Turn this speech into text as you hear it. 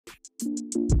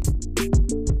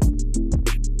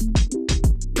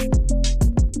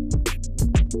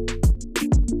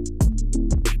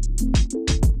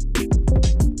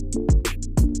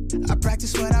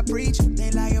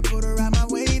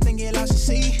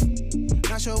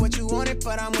Not sure what you wanted,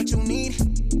 but I'm what you need.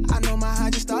 I know my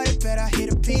high just started, but I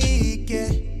hit a peak, yeah.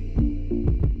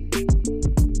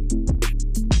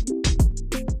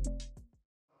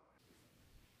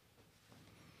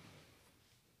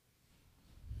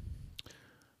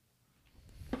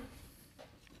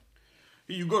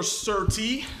 Here you go, Sir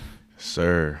T.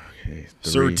 Sir. Okay,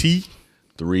 Sir T.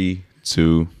 3,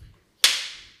 2.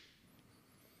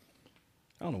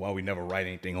 I don't know why we never write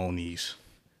anything on these.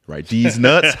 Right, these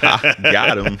nuts.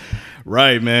 Got him.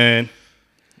 Right, man.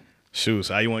 Shoot,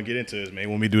 so how you want to get into this, man?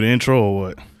 Want me to do the intro or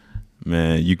what?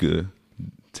 Man, you could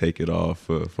take it off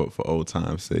for old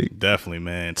time's sake. Definitely,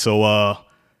 man. So I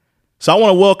want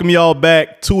to welcome y'all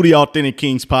back to the Authentic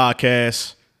Kings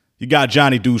podcast. You got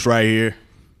Johnny Deuce right here.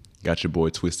 Got your boy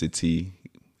Twisted T,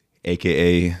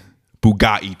 a.k.a.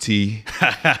 Bugatti T.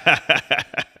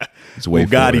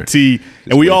 Bugatti T.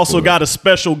 And we also got a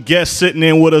special guest sitting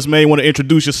in with us, man. You want to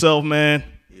introduce yourself, man?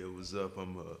 Yo, what's up?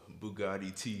 I'm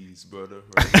Bugatti T's brother.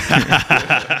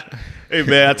 Hey,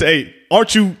 man,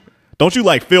 don't you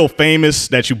like feel famous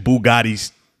that you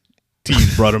Bugatti's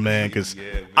T's brother, man? Because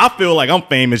I feel like I'm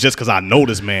famous just because I know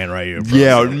this man right here, bro.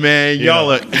 Yeah, man,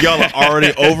 y'all are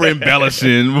already over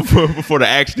embellishing before the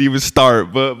action even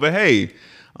start. But hey,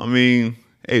 I mean,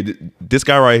 hey, this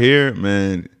guy right here,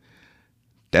 man,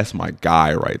 that's my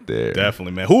guy right there.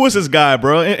 Definitely, man. Who is this guy,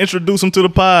 bro? Introduce him to the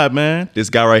pod, man. This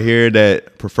guy right here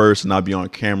that prefers to not be on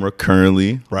camera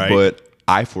currently, right? But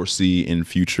I foresee in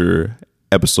future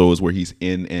episodes where he's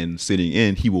in and sitting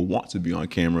in, he will want to be on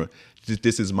camera.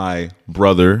 This is my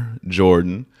brother,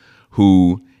 Jordan,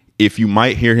 who, if you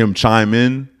might hear him chime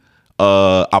in,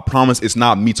 I promise it's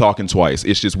not me talking twice.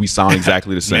 It's just we sound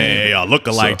exactly the same. Man, y'all look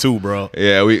alike too, bro.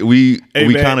 Yeah, we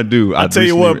kind of do. I tell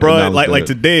you what, bro. Like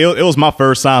today, it was my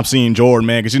first time seeing Jordan,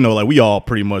 man. Because like we all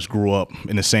pretty much grew up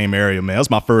in the same area, man. It was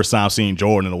my first time seeing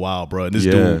Jordan in a while, bro. And this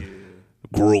dude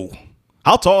grew.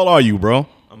 How tall are you, bro?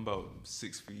 I'm about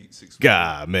 6 feet. 6 feet.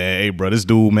 God, man. Hey, bro, this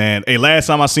dude, man. Hey, last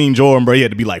time I seen Jordan, bro, he had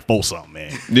to be like 4-something,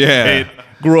 man. Yeah. Hey,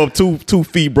 grew up 2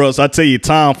 feet, bro. So I tell you,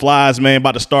 time flies, man.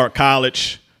 About to start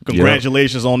college.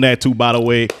 Congratulations on that too, by the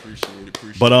way. Appreciate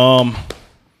it. But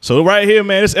so right here,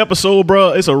 man, this episode,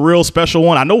 bro, it's a real special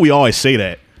one. I know we always say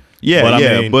that.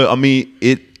 Yeah, but I mean,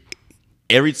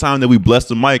 every time that we bless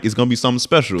the mic, it's gonna be something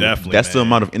special. Definitely, that's man. The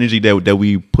amount of energy that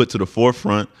we put to the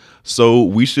forefront. So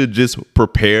we should just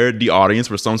prepare the audience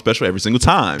for something special every single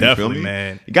time. Definitely, you feel me?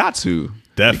 man. You got to.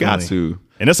 Definitely. You got to.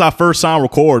 And it's our first time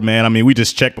record, man. I mean, we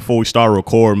just checked before we started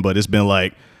recording, but it's been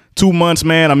like 2 months,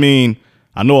 man. I mean,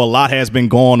 I know a lot has been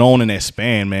going on in that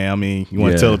span, man. I mean, you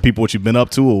want to tell the people what you've been up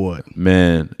to or what?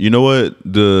 Man, you know what?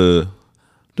 The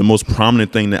most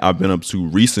prominent thing that I've been up to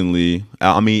recently,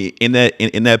 I mean, in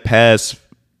that past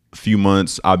few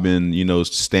months, I've been,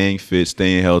 staying fit,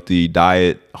 staying healthy,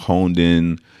 diet honed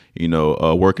in,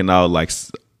 working out like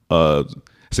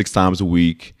 6 times a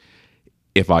week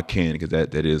if I can, because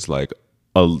that is like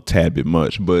a tad bit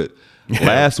much. But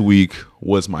last week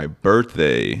was my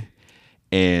birthday.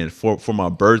 And for my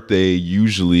birthday,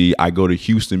 usually I go to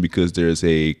Houston because there's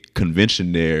a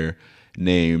convention there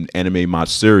named Anime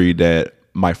Matsuri that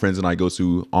my friends and I go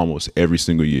to almost every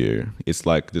single year. It's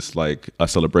like a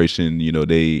celebration.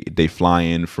 They fly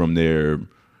in from their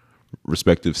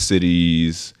respective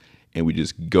cities, and we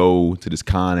just go to this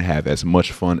con and have as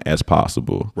much fun as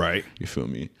possible. Right. You feel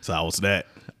me? So how was that?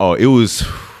 Oh, it was,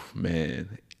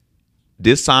 man.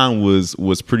 This time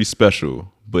was pretty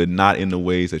special, but not in the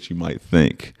ways that you might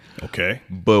think. Okay.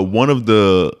 But one of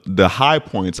the high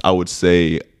points I would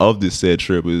say of this said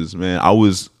trip is, man, I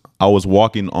was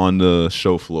walking on the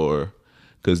show floor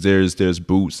because there's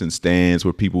booths and stands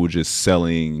where people were just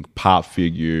selling pop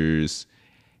figures,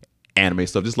 anime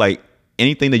stuff, just like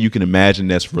anything that you can imagine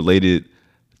that's related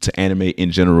to anime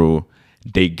in general.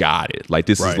 They got it. Like,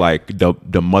 this is like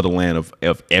the motherland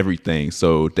of everything.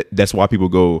 So that's why people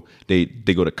go. They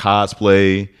go to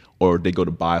cosplay, or they go to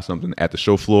buy something at the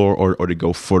show floor, or they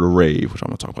go for the rave, which I'm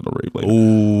gonna talk about the rave later.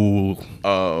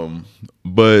 Ooh.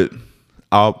 But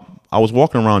I was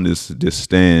walking around this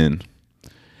stand,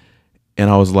 and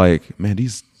I was like, man,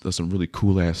 these are some really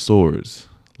cool ass swords.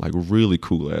 Like, really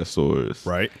cool ass swords.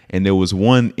 Right. And there was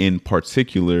one in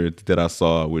particular that I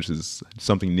saw, which is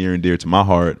something near and dear to my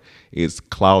heart. It's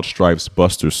Cloud Stripe's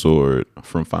Buster Sword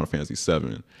from Final Fantasy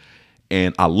VII.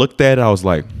 And I looked at it, I was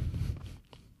like,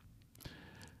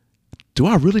 do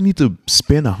I really need to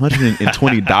spend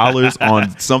 $120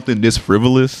 on something this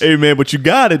frivolous? Hey, man, but you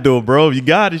got it, though, bro. If you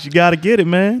got it, you got to get it,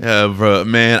 man. Yeah, bro,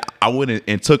 man. I went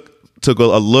and took a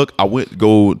look. I went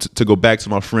to go back to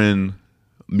my friend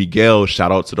Miguel.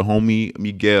 Shout out to the homie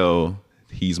Miguel.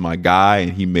 He's my guy,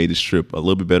 and he made this trip a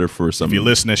little bit better for some. If you're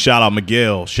listening, shout out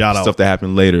Miguel. Shout out stuff that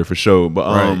happened later for sure. But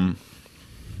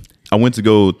I went to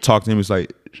go talk to him. He's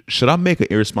like, should I make an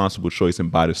irresponsible choice and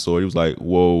buy the sword? He was like,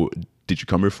 whoa, did you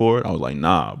come here for it? I was like,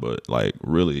 nah, but like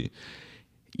really,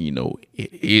 you know,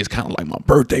 it is kind of like my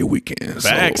birthday weekend.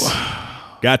 Facts. So,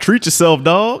 gotta treat yourself,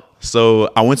 dog.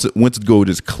 So I went to go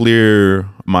just clear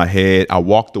my head. I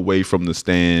walked away from the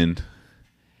stand,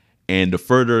 and the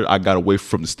further I got away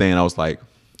from the stand, I was like,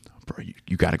 bro,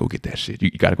 you gotta go get that shit.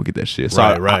 You gotta go get that shit.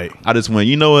 So Right. I just went,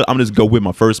 you know what? I'm just go with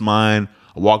my first mind.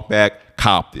 I walked back,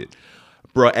 copped it.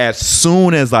 Bro, as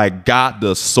soon as I got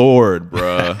the sword,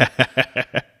 bro,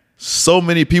 so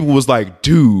many people was like,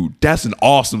 dude, that's an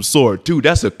awesome sword. Dude,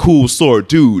 that's a cool sword.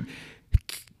 Dude,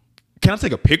 can I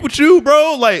take a pic with you,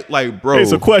 bro? Like, bro.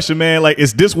 It's a question, man. Like,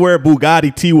 is this where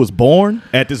Bugatti T was born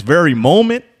at this very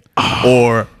moment?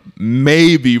 Or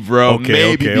maybe, bro.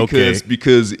 Maybe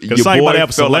because your somebody boy have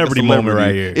a felt like celebrity moment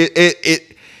right here.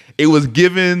 It was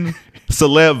given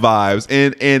celeb vibes,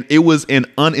 and it was an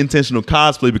unintentional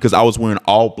cosplay because I was wearing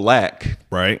all black,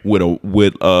 right, with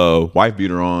a wife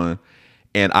beater on,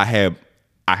 and I have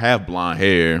blonde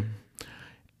hair,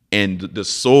 and the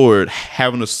sword,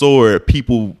 having a sword,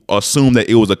 people assume that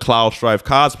it was a Cloud Strife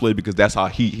cosplay because that's how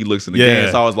he looks in the game.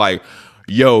 So I was like,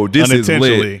 yo, this is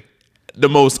lit. The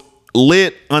most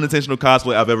lit unintentional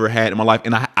cosplay I've ever had in my life,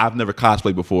 and I've never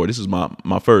cosplayed before. This is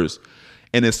my first.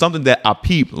 And it's something that I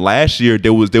peeped last year.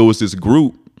 There was this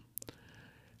group.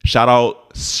 Shout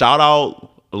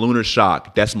out Lunar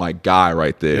Shock. That's my guy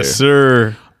right there. Yes,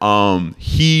 sir.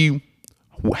 He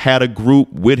had a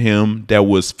group with him that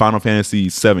was Final Fantasy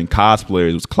VII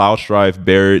cosplayers. It was Cloud Strife,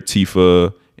 Barrett,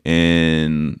 Tifa,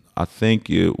 and I think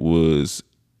it was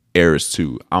Eris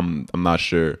too. I'm not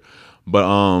sure,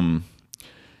 but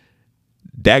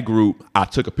that group, I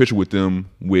took a picture with them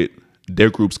with their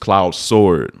group's Cloud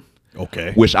sword.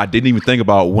 Okay. Which I didn't even think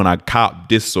about when I copped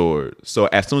this sword. So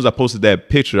as soon as I posted that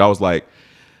picture, I was like,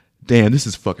 damn, this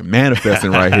is fucking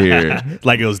manifesting right here.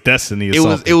 Like it was destiny or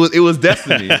something. It was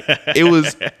destiny. It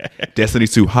was Destiny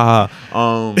 2. Ha.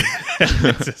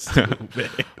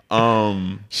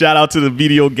 Shout out to the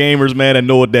video gamers, man, that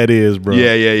know what that is, bro.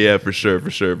 Yeah, for sure.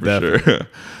 But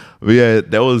yeah,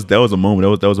 that was a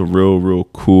moment. That was a real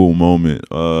cool moment.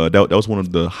 That was one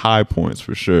of the high points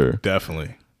for sure.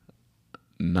 Definitely.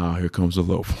 Now here comes the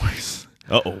low points.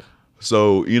 Uh-oh.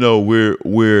 So, you know, we're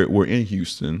in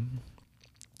Houston,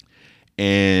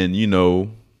 and you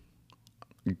know,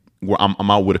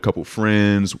 I'm out with a couple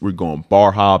friends. We're going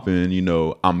bar hopping. You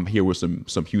know, I'm here with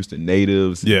some Houston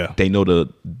natives. Yeah, they know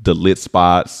the lit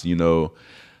spots. You know,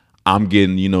 I'm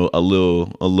getting, you know, a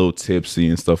little tipsy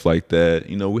and stuff like that.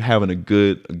 You know, we're having a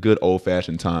good old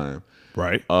fashioned time.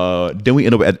 Right. Then we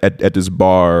end up at this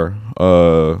bar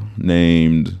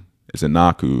named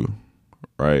Naku,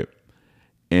 right?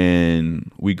 And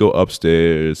we go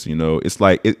upstairs. You know, it's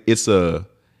like it's an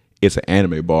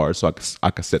anime bar, so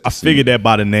I could set the scene. Figured that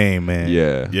by the name, man.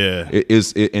 Yeah.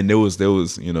 And there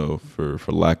was, you know, for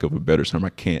lack of a better term, I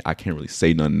can't really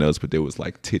say nothing else, but there was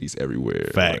like titties everywhere.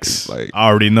 Facts. Like I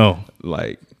already know.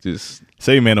 Like just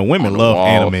say, man, the women love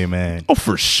anime, man. Oh,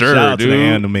 for sure, shout out dude. to the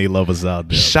anime lovers out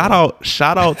there. Shout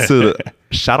out to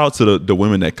the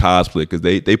women that cosplay because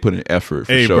they put in effort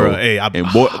for sure. Bro, hey,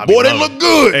 boy, they look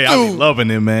good. Hey, dude. I be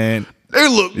loving it, man. They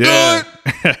look good.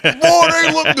 Boy,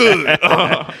 they look good.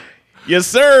 Yes,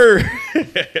 sir.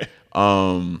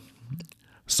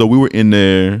 So we were in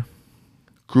there,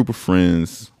 group of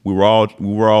friends. We were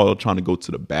all trying to go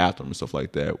to the bathroom and stuff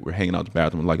like that. We're hanging out the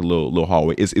bathroom, like a little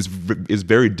hallway. It's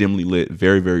very dimly lit,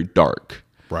 very, very dark.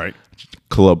 Right.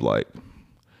 Club light.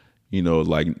 You know,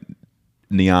 like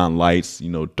neon lights, you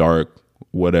know, dark,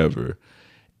 whatever.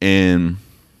 And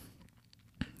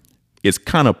it's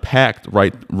kind of packed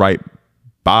right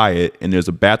by it, and there's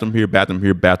a bathroom here,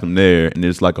 bathroom there, and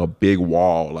there's like a big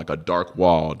wall, like a dark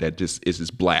wall that just is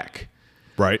just black.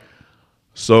 Right.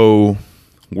 So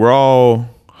we're all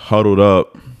huddled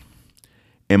up,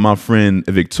 and my friend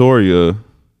Victoria,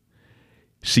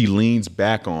 she leans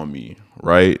back on me,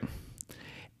 right?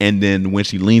 And then when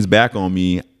she leans back on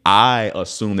me, I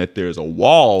assume that there's a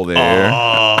wall there.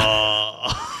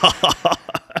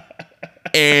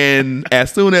 And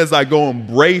as soon as I go and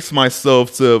brace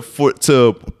myself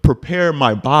to prepare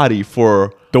my body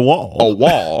for a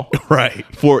wall, right,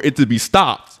 for it to be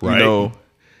stopped, right. You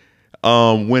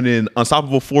know, when an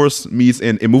unstoppable force meets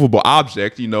an immovable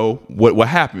object, you know what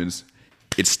happens?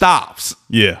 It stops.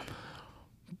 Yeah,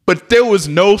 but there was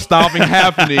no stopping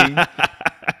happening,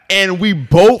 and we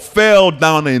both fell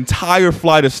down the entire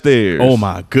flight of stairs. Oh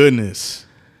my goodness.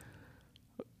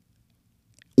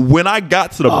 when I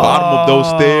got to the bottom of those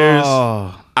stairs,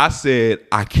 I said,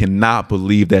 I cannot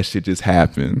believe that shit just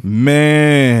happened.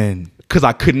 Man. Because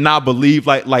I could not believe,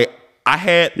 like I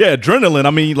had... Yeah, adrenaline.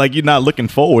 I mean, like, you're not looking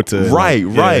forward to it. Right,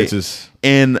 like, right. Yeah, just...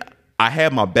 And I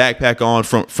had my backpack on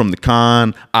from the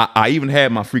con. I even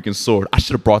had my freaking sword. I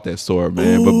should have brought that sword,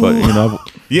 man. But you know...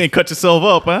 You ain't cut yourself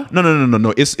up, huh?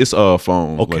 No. It's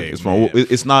foam. Okay, like, it's foam.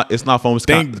 It's not foam. It's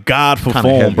Thank God for foam,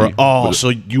 heavy, bro. Oh, so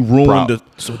you ruined the...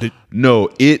 So No,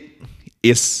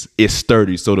 it's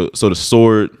sturdy. So the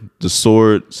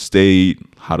sword stayed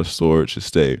how the sword should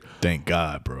stay. Thank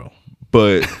God, bro.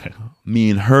 But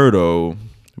me and her though,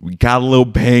 we got a little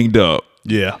banged up.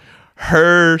 Yeah.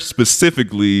 Her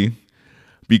specifically,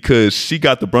 because she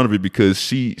got the brunt of it because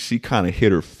she kind of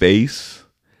hit her face,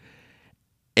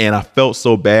 and I felt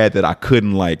so bad that I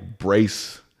couldn't like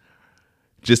brace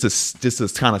just to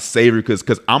kind of save her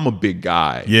because I'm a big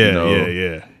guy. Yeah, you know?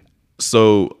 yeah.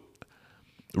 So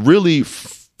really,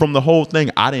 from the whole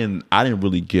thing, I didn't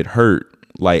really get hurt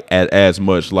like as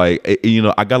much. Like you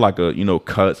know, I got like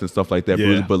cuts and stuff like that.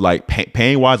 Yeah. But like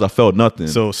pain wise, I felt nothing.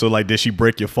 So like, did she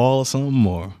break your fall or something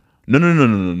or?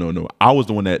 No. I was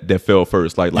the one that fell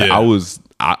first. Like yeah. I was.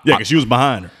 Because she was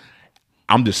behind her.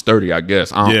 I'm just sturdy, I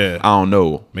guess. I don't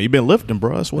know. Man, you been lifting,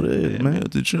 bro. That's what it is, man.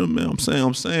 At the gym, man. I'm saying,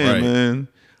 right. Man.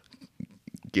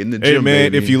 Get in the Hey, gym,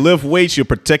 man. baby. If you lift weights, you'll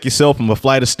protect yourself from a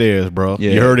flight of stairs, bro.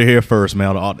 Yeah. You heard it here first,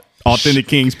 man. On the Authentic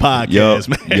Kings podcast,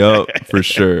 man. Yup, for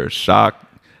sure. Shock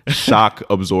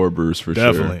absorbers for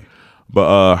sure. Definitely.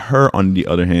 But her, on the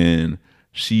other hand,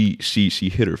 she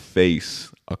hit her face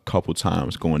a couple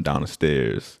times going down the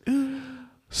stairs.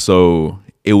 So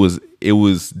it was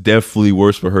definitely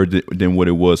worse for her than what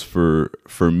it was for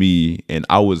me, and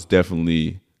I was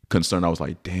definitely concerned. I was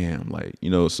like, damn, like, you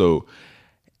know. So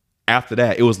after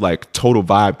that, it was like total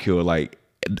vibe kill. Like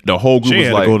the whole group She was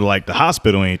had like, to go to like the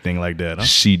hospital or anything like that, huh?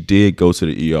 she did go to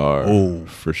the ER. Oh,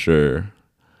 for sure.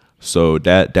 So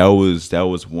that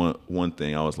was one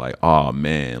thing. I was like, oh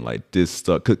man, like this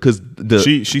stuff. Cause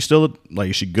she still like,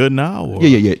 is she good now? Or?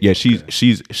 Yeah.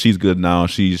 She's good now.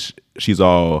 She's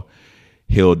all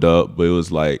healed up. But it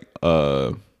was like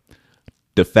the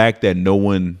fact that no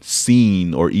one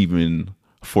seen or even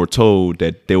foretold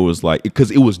that there was like,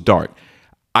 because it was dark.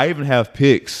 I even have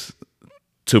pics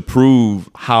to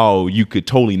prove how you could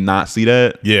totally not see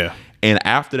that. Yeah. And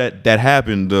after that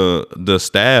happened, the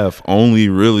staff only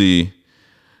really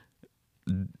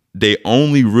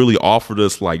offered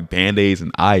us like Band-Aids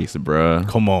and ice, bruh.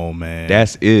 Come on, man.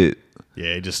 That's it.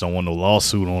 Yeah, they just don't want no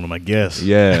lawsuit on them, I guess.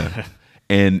 Yeah.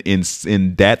 And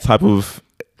in that type of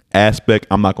aspect,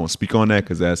 I'm not gonna speak on that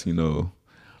because that's, you know,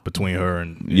 between her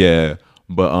and yeah.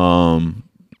 But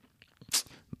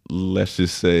let's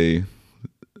just say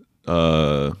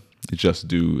just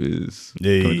due is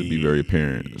going to be very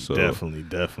apparent. So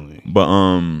definitely. But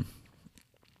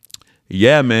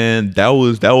yeah, man, that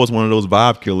was one of those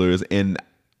vibe killers, and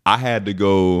I had to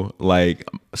go like,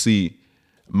 see,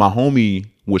 my homie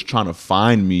was trying to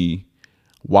find me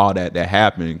while that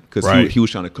happened because he was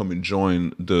trying to come and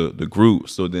join the group.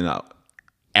 So then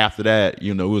after that,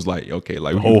 you know, it was like, okay,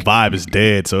 like the whole vibe is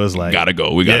dead. So it's like, we gotta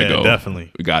go.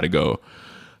 Definitely, we gotta go.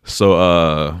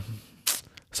 So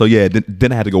yeah,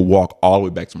 then I had to go walk all the way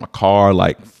back to my car,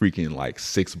 like freaking like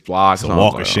 6 blocks. It's a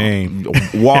walk of shame.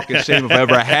 Walk of shame if I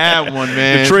ever had one,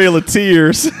 man. The Trail of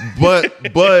Tears. But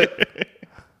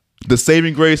the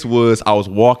saving grace was I was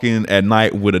walking at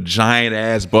night with a giant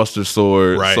ass Buster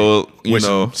sword. Right. So you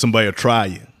know somebody will try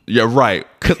you. Yeah, right.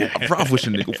 Cause I wish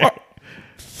a nigga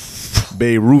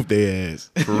Babe Ruth their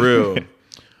ass. For real.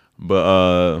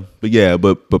 But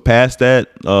past that,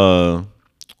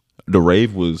 the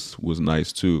rave was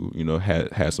nice too. You know,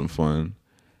 had some fun.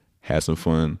 I'm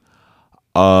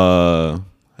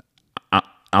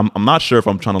not sure if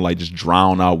I'm trying to like just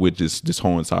drown out with this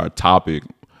whole entire topic,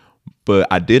 but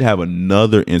I did have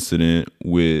another incident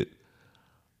with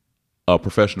a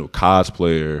professional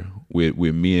cosplayer with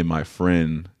me and my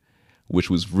friend, which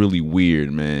was really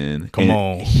weird, man. Come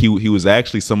on. He was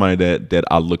actually somebody that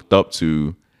I looked up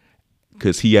to,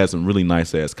 because he has some really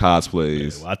nice ass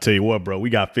cosplays. Yeah, well, I tell you what, bro,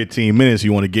 we got 15 minutes.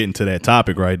 You want to get into that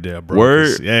topic right there, bro?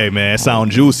 Word. Hey, man, it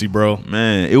sound juicy, bro.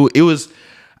 Man, it was.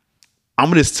 I'm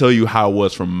gonna just tell you how it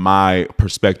was from my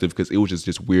perspective, because it was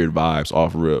just weird vibes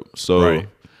off rip. So,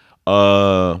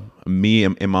 me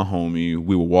and my homie,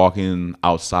 we were walking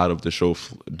outside of the show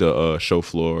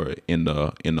floor in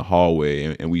the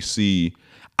hallway, and we see.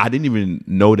 I didn't even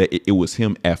know that it was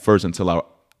him at first until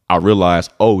I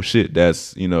realized, oh shit,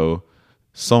 that's, you know,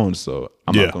 so and so.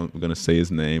 I'm not gonna say his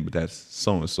name, but that's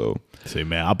so and so. Say,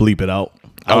 man, I'll bleep it out.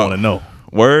 I want to know.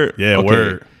 Word? Yeah, okay.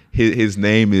 word. His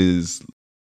name is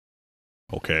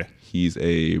Okay. He's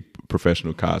a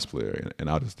professional cosplayer, and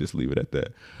I'll just leave it at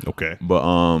that. Okay.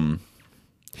 But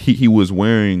he was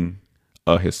wearing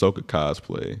a Hisoka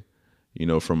cosplay,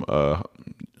 from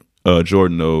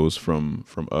Jordan knows from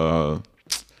Hunter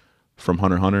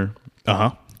x Hunter.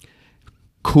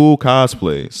 Cool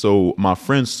cosplay. So my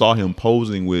friend saw him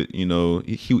posing with,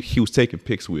 he was taking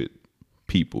pics with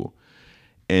people,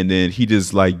 and then he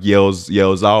just like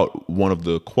yells out one of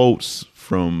the quotes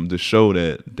from the show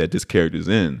that this character's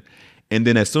in, and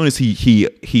then as soon as he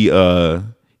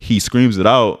screams it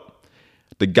out,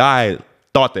 the guy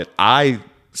thought that I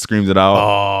screamed it out.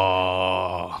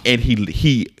 Oh. And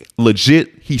he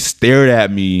legit stared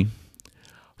at me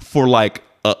for like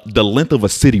the length of a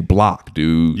city block,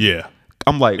 dude. Yeah.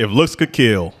 I'm like, if looks could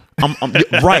kill. I'm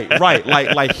right.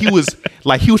 Like he was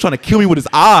trying to kill me with his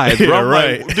eyes, bro. I'm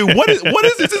right. like, dude, what is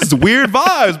this? This is weird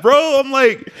vibes, bro. I'm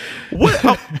like,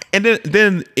 what? And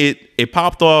then it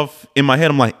popped off in my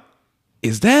head. I'm like,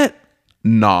 is that?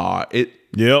 Nah.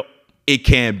 Yep. It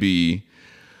can't be.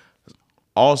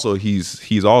 Also,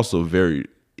 he's also very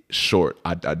short.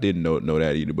 I didn't know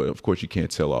that either, but of course you can't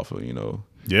tell off of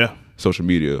Yeah. social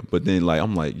media. But then like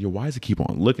I'm like, yo, why does he keep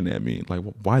on looking at me? Like,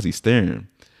 why is he staring?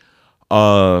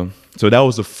 So that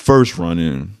was the first run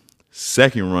in.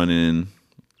 Second run in,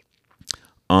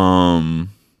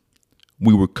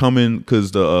 we were coming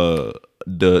because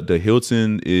the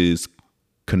Hilton is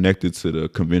connected to the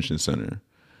convention center,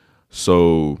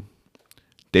 so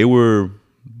they were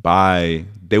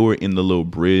in the little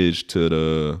bridge to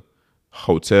the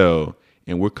hotel,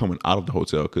 and we're coming out of the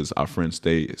hotel because our friends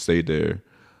stayed there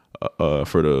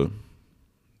for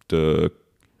the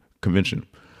convention.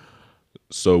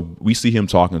 So we see him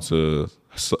talking to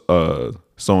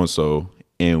so and so,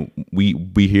 and we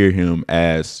hear him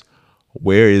ask,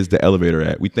 "Where is the elevator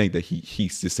at?" We think that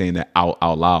he's just saying that out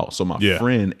loud. So my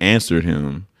friend answered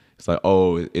him. It's like,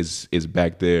 "Oh, it's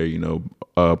back there,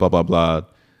 blah blah blah,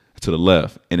 to the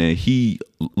left." And then he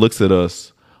looks at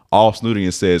us all snooty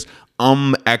and says,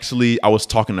 actually, I was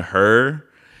talking to her."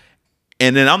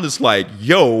 And then I'm just like,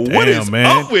 yo, what is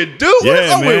up with dude? What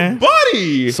is up with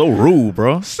buddy? So rude,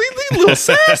 bro. See, he's a little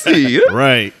sassy.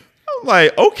 Right. I'm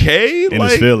like, okay. In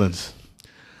his feelings.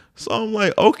 So I'm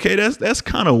like, okay, that's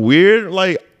kind of weird.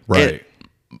 Like, right.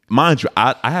 Mind you,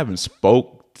 I haven't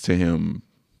spoke to him,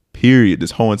 period, this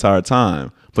whole entire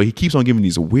time. But he keeps on giving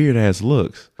these weird ass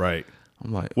looks. Right.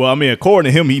 I'm like, well, I mean,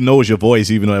 according to him, he knows your voice,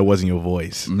 even though it wasn't your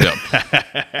voice. Yep.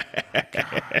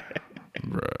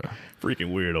 Bruh.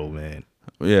 Freaking weirdo, man.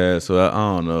 Yeah, so I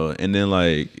don't know. And then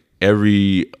like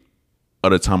every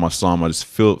other time I saw him, I just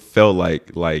felt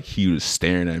like he was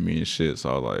staring at me and shit.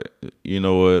 So I was like, you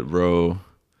know what, bro?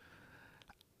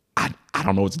 I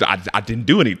don't know what to do. I didn't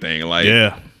do anything. Like,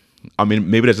 yeah. I mean,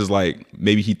 maybe that's just like,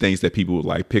 maybe he thinks that people would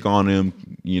like pick on him,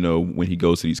 when he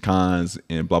goes to these cons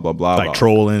and blah blah blah, like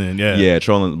trolling and yeah,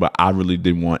 trolling. But I really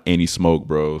didn't want any smoke,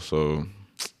 bro. So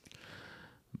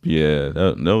yeah,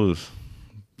 that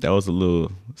was a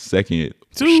little second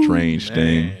strange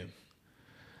thing.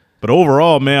 But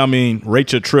overall, man, I mean,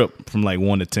 rate your trip from like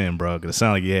 1 to 10, bro. Cause it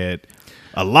sounded like you had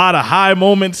a lot of high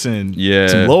moments and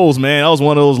some lows, man. That was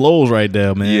one of those lows right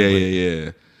there, man.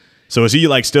 Yeah. So is he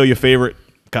like still your favorite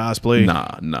cosplay?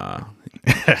 Nah.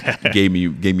 gave me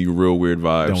real weird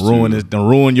vibes. Don't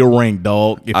ruin your rank,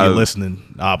 dog. If you're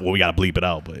listening, well, we gotta bleep it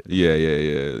out. But yeah.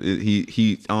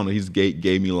 He I don't know. He's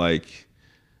gave me like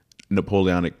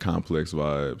Napoleonic complex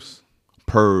vibes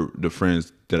per the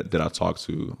friends that I talked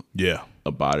to. Yeah,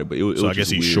 about it. But it was so I guess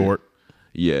he's weird. short.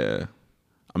 Yeah,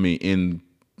 I mean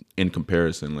in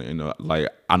comparison, like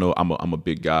I know I'm a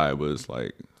big guy, but it's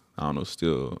like I don't know,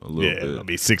 still a little bit. I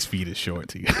mean 6 feet is short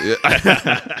to you.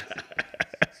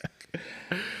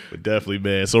 But definitely,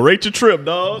 man. So rate your trip,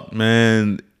 dog.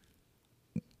 Man,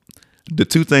 the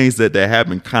two things that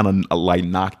happened kind of like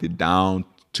knocked it down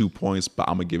 2 points, but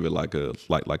I'm gonna give it like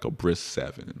a brisk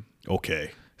 7.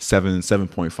 Okay.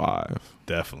 7.5.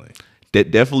 Definitely.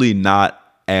 Definitely not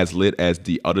as lit as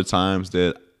the other times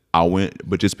that I went,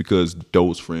 but just because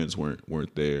those friends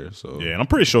weren't there. So yeah, and I'm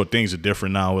pretty sure things are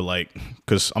different now with like,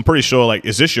 because I'm pretty sure like,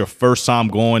 is this your first time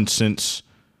going since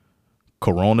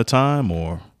Corona time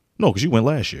or no? Because you went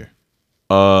last year.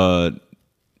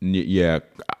 Yeah,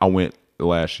 I went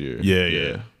last year.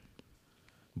 Yeah.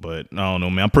 But I don't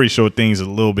know, man. I'm pretty sure things are a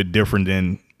little bit different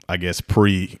than I guess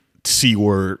pre C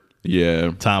word. Yeah,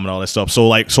 time and all that stuff. So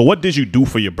what did you do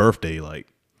for your birthday? Like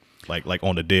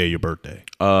on the day of your birthday?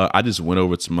 I just went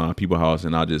over to my people's house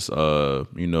and I just vibed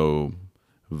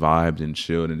and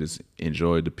chilled and just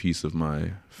enjoyed the peace of my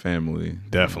family.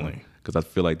 Definitely, because I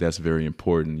feel like that's very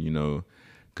important.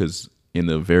 Because in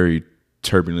the very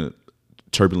turbulent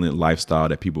turbulent lifestyle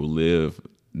that people live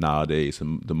nowadays,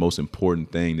 and the most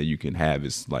important thing that you can have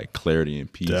is like clarity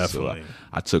and peace. Definitely. So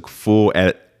I took full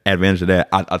advantage of that.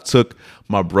 I took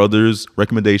my brother's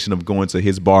recommendation of going to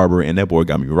his barber, and that boy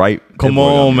got me right. Come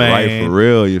on, man. Right, for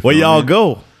real. Where y'all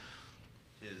go?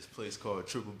 Yeah, this place called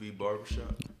Triple B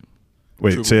Barbershop.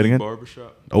 Wait, Triple say it B again.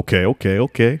 Barbershop.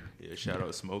 Okay. Yeah, shout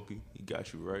out Smokey. He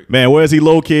got you right. Man, where's he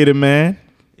located, man?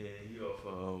 Yeah, he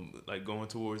off like going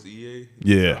towards EA.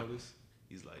 Yeah. Gonzales.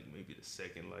 He's like maybe the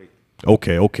second light.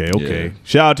 Okay. Yeah.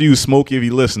 Shout out to you, Smokey, if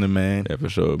you listening, man. Yeah, for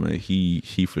sure, man. He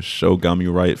for sure got me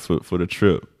right for the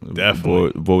trip.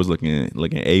 Definitely. Boy was looking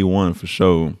A1 for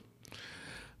sure.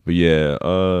 But yeah,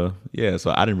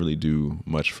 so I didn't really do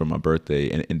much for my birthday,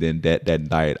 and then that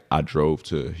night I drove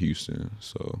to Houston.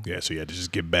 So Yeah, so you had to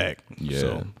just get back.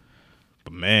 Yeah.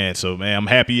 But man, I'm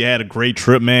happy you had a great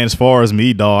trip, man. As far as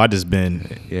me, dog, I just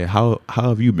been yeah, how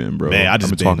have you been, bro? man, I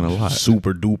just I've been talking a lot.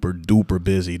 super duper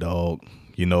busy, dog.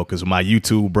 You know, because my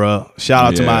YouTube, bro. Shout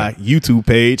out to Yeah. my YouTube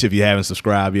page. If you haven't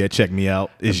subscribed yet, check me out.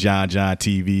 It's John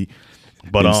TV.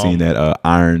 But Been seeing that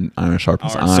iron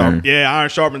sharpens iron. Iron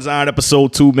Sharpens Iron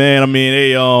episode 2, man. I mean,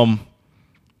 they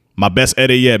my best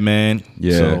edit yet, man.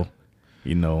 Yeah. So,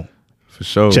 you know, For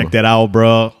sure. check that out,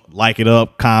 bro. Like it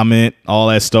up, comment, all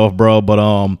that stuff, bro. But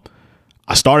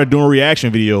I started doing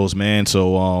reaction videos, man.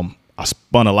 So I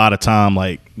spent a lot of time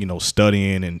like, you know,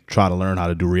 studying and trying to learn how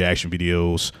to do reaction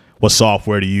videos, what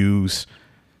software to use,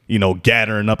 you know,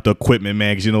 gathering up the equipment,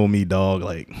 man, because you know me, dog,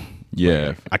 like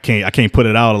Yeah. I can't put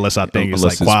it out unless I think it's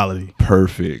like Unless quality.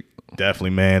 Perfect.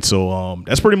 Definitely, man. So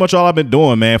that's pretty much all I've been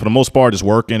doing, man. For the most part, just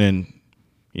working and,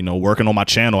 you know, working on my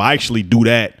channel. I actually do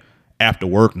that after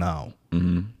work now.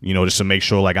 You know, just to make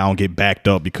sure like I don't get backed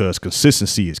up, because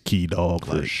consistency is key, dog.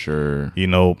 For Like, sure. you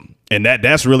know, and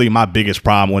that's really my biggest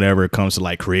problem whenever it comes to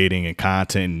like creating and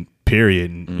content, period.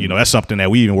 And, you know, that's something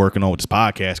that we even working on with this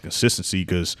podcast, consistency,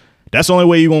 because that's the only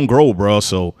way you're going to grow, bro.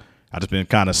 So I just been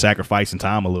kind of sacrificing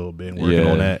time a little bit and working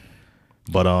on that.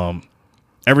 But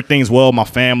everything's well with my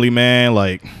family, man.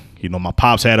 Like, you know, my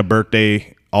pops had a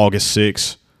birthday August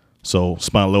 6th. So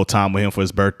spent a little time with him for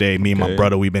his birthday. Me and my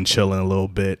brother, we've been chilling a little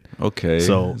bit. Okay.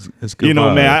 So It's good you know,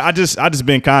 vibes. man, I just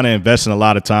been kind of investing a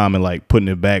lot of time and like putting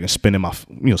it back and spending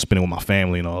with my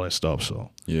family and all that stuff.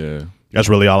 So Yeah. that's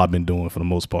really all I've been doing for the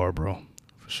most part, bro.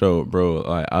 For sure, bro.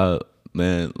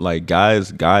 Like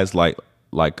guys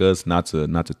like us, not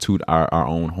to toot our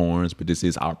own horns, but this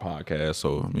is our podcast.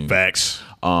 So I mean, Facts.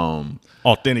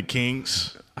 Authentic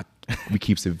Kings. we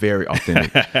keeps it very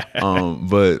authentic.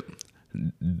 But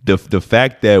the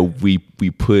fact that we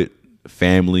put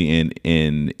family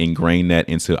and ingrain that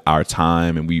into our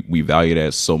time, and we value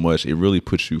that so much, it really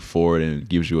puts you forward and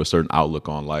gives you a certain outlook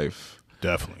on life.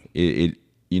 Definitely. It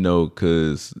you know,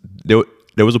 because there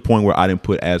was a point where I didn't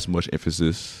put as much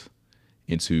emphasis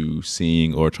into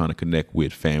seeing or trying to connect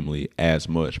with family as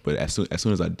much, but as soon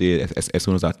as I did, as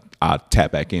soon as I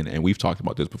tap back in, and we've talked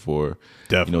about this before,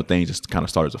 Definitely. you know, things just kind of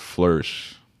started to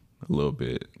flourish a little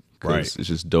bit. 'Cause Right. It's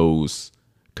just those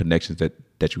connections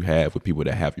that you have with people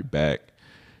that have your back.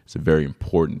 It's a very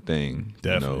important thing.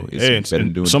 Definitely. You know, it's Hey, better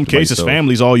than doing in it some by cases, yourself.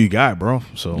 family's all you got, bro.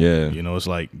 So Yeah. you know, it's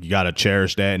like you gotta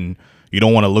cherish that, and you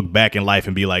don't want to look back in life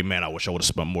and be like, man, I wish I would have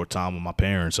spent more time with my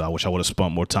parents. I wish I would have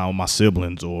spent more time with my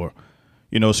siblings, or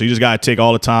you know. So you just gotta take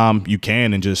all the time you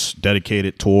can and just dedicate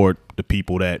it toward the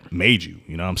people that made you.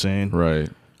 You know what I'm saying? Right.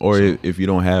 Or if you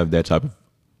don't have that type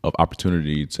of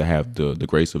opportunity to have the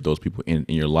grace of those people in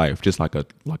your life, just like a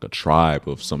tribe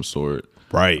of some sort,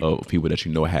 Right. of people that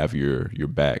you know have your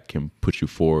back, can put you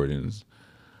forward and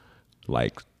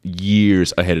like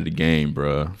years ahead of the game,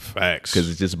 bruh. Facts. Because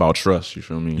it's just about trust. You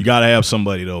feel me? You gotta have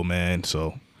somebody though, man.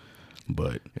 So,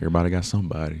 but Everybody got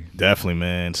somebody. definitely,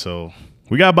 man. So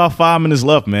we got about 5 minutes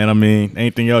left, man. I mean,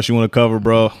 anything else you want to cover,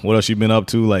 bro? What else you been up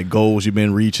to? Like goals you've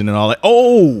been reaching and all that.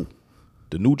 Oh,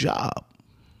 the new job.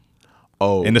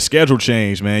 Oh, And the schedule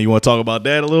change, man. You want to talk about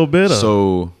that a little bit? Or?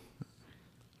 so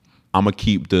I'm gonna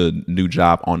keep the new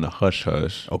job on the hush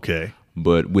hush. Okay.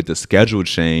 But with the schedule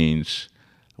change,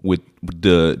 with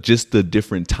the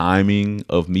different timing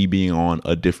of me being on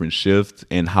a different shift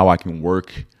and how I can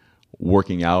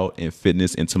working out and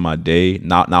fitness into my day.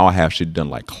 Now I have shit done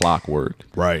like clockwork.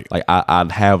 Right. Like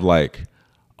I'd have like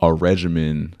a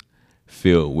regimen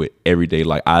filled with every day.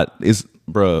 Like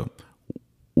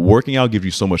working out gives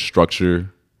you so much structure.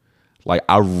 Like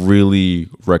I really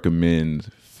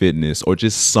recommend fitness, or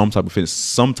just some type of fitness,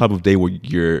 some type of day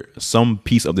where some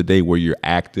piece of the day where you're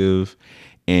active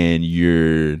and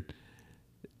you're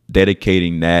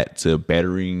dedicating that to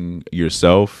bettering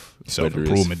yourself.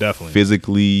 Self-improvement, whether it's definitely.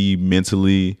 physically,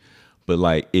 mentally, but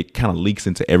like it kind of leaks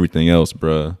into everything else,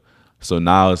 bruh. So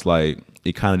now it's like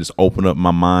it kind of just opened up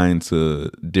my mind to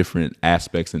different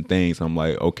aspects and things. I'm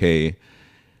like, okay,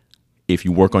 if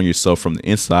you work on yourself from the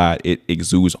inside, it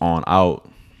exudes on out.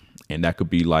 And that could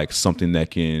be like something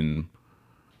that can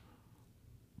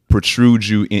protrude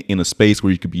you in a space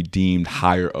where you could be deemed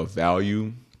higher of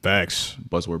value. Facts.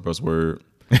 Buzzword.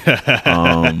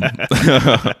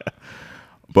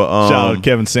 But shout out to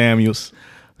Kevin Samuels.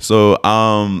 So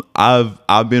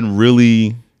I've been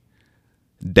really,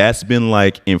 that's been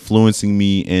like influencing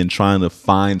me and trying to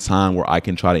find time where I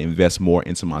can try to invest more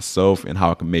into myself and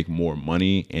how I can make more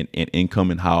money and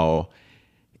income, and how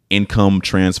income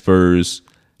transfers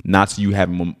not to you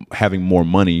having more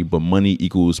money, but money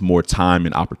equals more time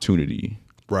and opportunity.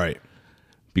 Right.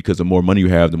 Because the more money you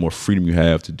have, the more freedom you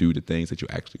have to do the things that you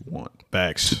actually want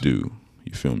Facts. to do.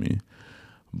 You feel me?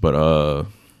 But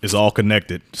it's all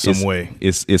connected some way.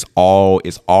 It's all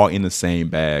in the same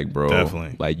bag, bro.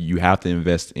 Definitely. Like, you have to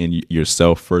invest in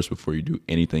yourself first before you do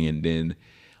anything, and then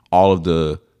all of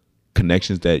the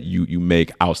connections that you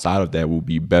make outside of that will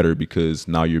be better, because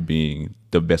now you're being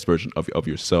the best version of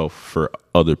yourself for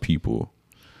other people.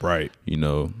 Right. You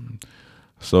know.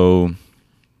 So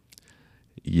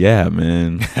yeah,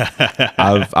 man.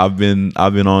 I've been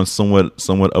on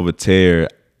somewhat of a tear,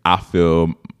 I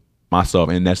feel, myself,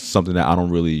 and that's something that I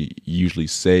don't really usually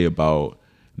say about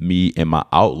me and my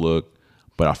outlook,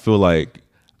 but I feel like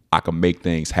I can make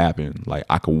things happen. Like,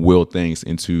 I can will things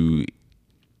into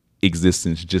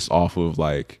existence just off of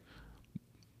like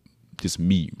just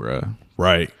me, bruh.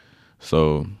 Right.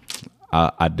 So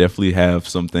I definitely have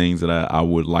some things that I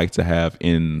would like to have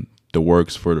in the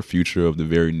works for the future of the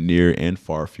very near and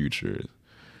far future.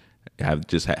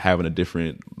 Having a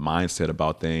different mindset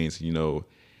about things, you know,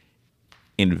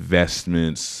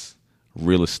 investments,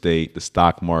 real estate, the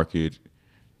stock market,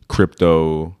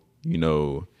 crypto, you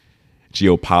know,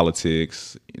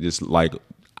 geopolitics. Just like,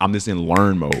 I'm just in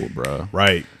learn mode, bro.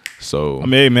 Right. So I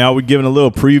mean, hey, man, are we giving a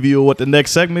little preview of what the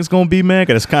next segment's gonna be, man?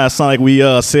 Cause it's kind of sound like we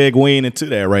segueing into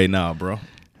that right now, bro.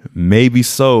 Maybe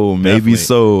so. Maybe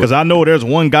so. Because I know there's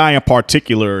one guy in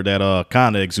particular that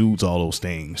kind of exudes all those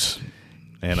things.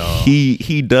 And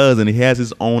he does, and he has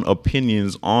his own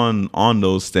opinions on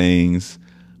those things.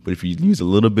 But if you use a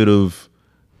little bit of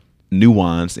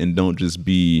nuance and don't just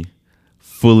be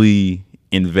fully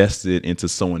invested into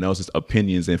someone else's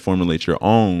opinions and formulate your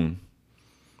own,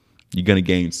 you're gonna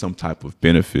gain some type of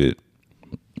benefit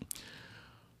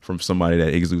from somebody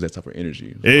that exudes that type of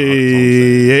energy.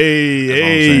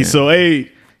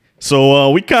 So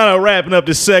we kind of wrapping up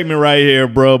this segment right here,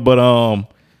 bro. But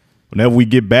whenever we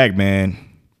get back, man,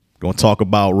 gonna talk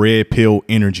about Redpill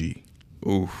energy.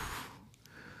 Oof.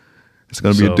 It's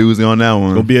gonna be a doozy on that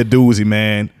one. Gonna be a doozy,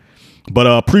 man. But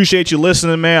appreciate you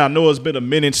listening, man. I know it's been a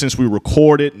minute since we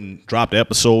recorded and dropped the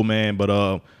episode, man.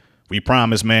 But we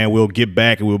promise, man, we'll get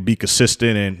back and we'll be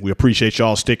consistent. And we appreciate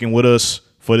y'all sticking with us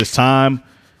for this time.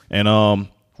 And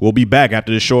we'll be back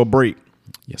after this short break.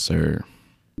 Yes, sir.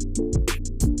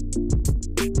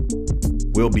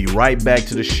 We'll be right back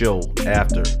to the show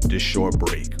after this short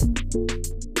break.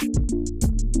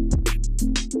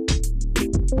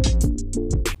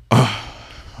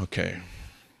 Okay.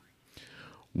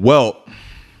 Well,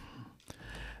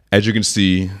 as you can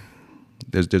see,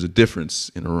 there's a difference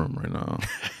in the room right now.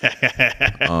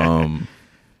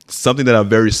 Something that I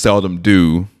very seldom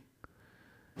do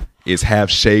is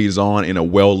have shades on in a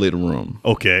well-lit room.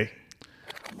 Okay.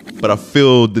 But I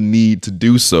feel the need to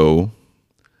do so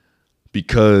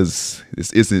because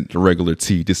this isn't regular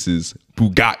tea. This is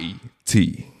Bugatti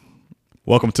tea.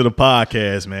 Welcome to the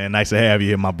podcast, man. Nice to have you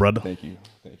here, my brother. Thank you.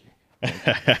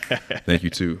 Thank you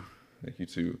too. Thank you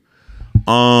too.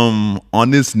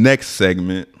 On this next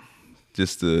segment,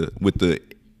 with the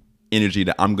energy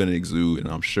that I'm gonna exude, and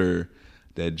I'm sure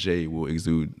that Jay will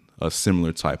exude a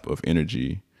similar type of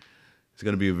energy. It's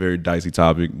gonna be a very dicey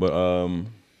topic, but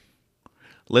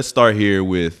let's start here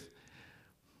with.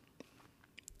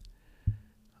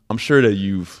 I'm sure that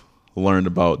you've learned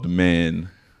about the man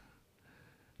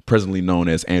presently known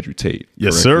as Andrew Tate.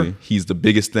 Yes, correctly? sir. He's the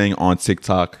biggest thing on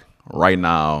TikTok right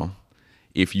now.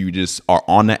 If you just are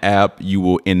on the app, you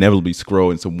will inevitably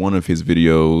scroll into one of his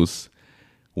videos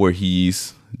where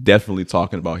he's definitely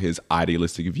talking about his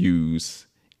idealistic views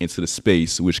into the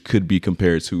space, which could be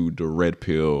compared to the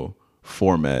Redpill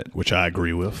format. Which I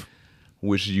agree with.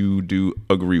 Which you do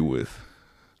agree with.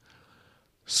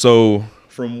 So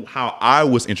from how I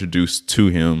was introduced to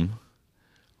him,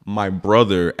 my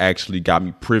brother actually got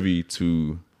me privy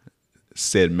to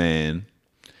said man.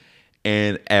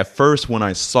 And at first when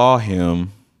I saw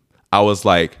him, I was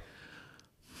like,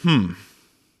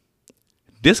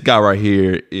 this guy right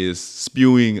here is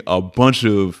spewing a bunch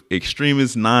of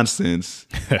extremist nonsense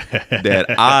that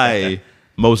I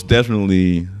most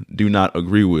definitely do not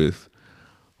agree with.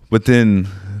 But then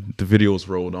the videos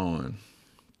rolled on,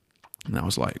 and I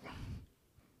was like,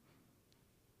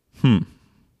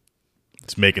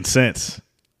 It's making sense.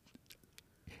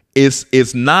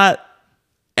 It's not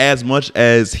as much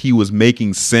as he was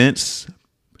making sense,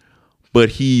 but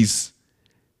he's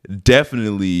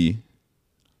definitely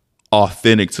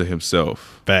authentic to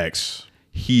himself. Facts.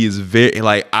 He is very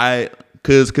like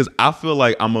cause I feel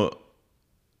like I'm a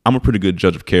pretty good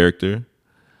judge of character.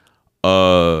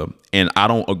 And I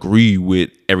don't agree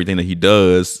with everything that he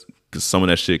does, because some of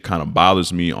that shit kind of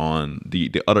bothers me on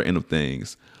the other end of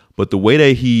things. But the way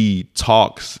that he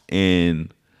talks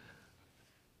and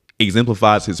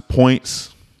exemplifies his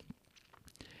points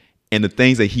and the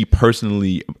things that he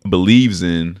personally believes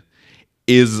in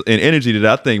is an energy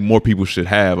that I think more people should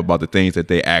have about the things that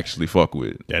they actually fuck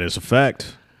with. That is a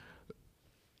fact.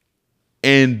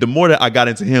 And the more that I got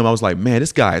into him, I was like, man,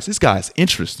 this guy's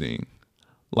interesting.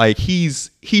 Like he's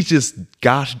just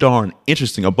gosh darn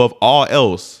interesting. Above all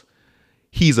else,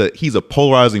 he's a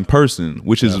polarizing person,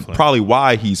 which is probably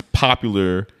why he's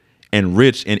popular and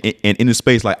rich and in this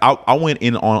space. Like I went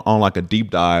in on like a deep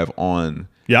dive on.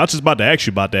 Yeah, I was just about to ask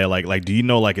you about that. Like, do you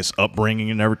know like his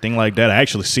upbringing and everything like that? I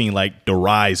actually seen like the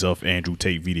rise of Andrew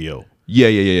Tate video.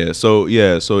 Yeah. So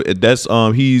that's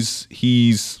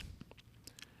he's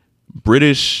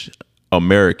British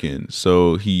American.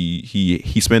 So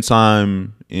he spent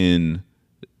time in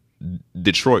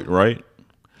Detroit, right?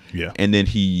 Yeah. And then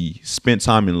he spent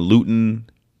time in Luton,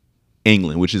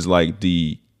 England, which is like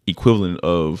the equivalent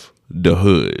of the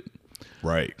hood.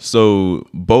 Right. So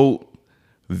both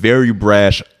very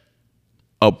brash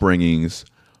upbringings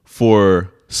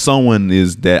for someone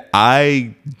is that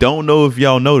I don't know if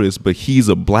y'all noticed, but he's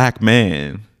a black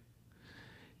man.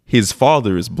 His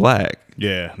father is black.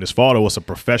 Yeah. His father was a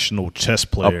professional chess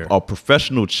player. A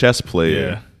professional chess player.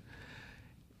 Yeah.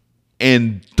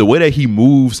 And the way that he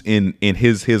moves in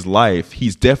his life,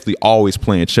 he's definitely always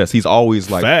playing chess. He's always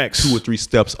like Facts. 2 or 3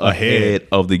 steps ahead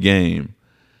of the game.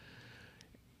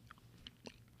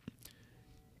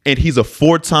 And he's a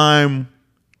 4-time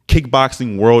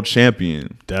kickboxing world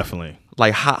champion. Definitely.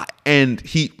 Like how, and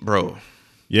bro.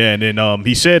 Yeah, and then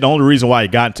he said the only reason why he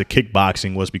got into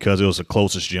kickboxing was because it was the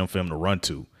closest gym for him to run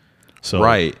to. So,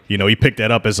 right. He picked that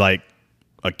up as like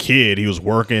a kid. He was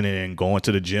working and going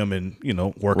to the gym and,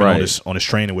 working on his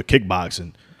training with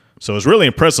kickboxing. So it's really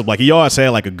impressive. Like he always had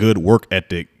like a good work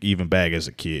ethic even back as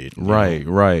a kid. Right.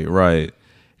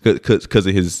 Because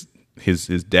of his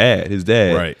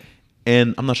dad. Right.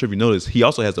 And I'm not sure if you noticed, he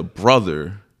also has a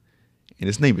brother, and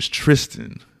his name is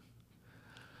Tristan.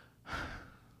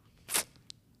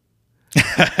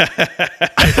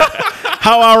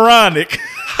 How ironic.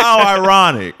 How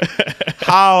ironic.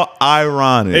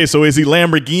 Hey, so is he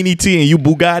Lamborghini T and you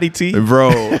Bugatti T?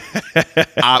 Bro,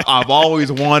 I've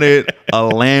always wanted a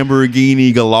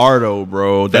Lamborghini Gallardo,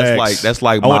 bro. That's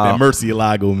like I want that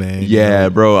Murcielago, man. Yeah,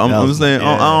 bro. I'm saying,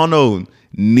 I don't know.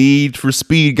 Need for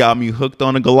Speed got me hooked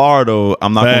on a Gallardo.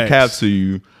 I'm not gonna cap to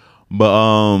you,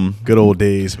 but good old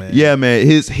days, man. Yeah, man.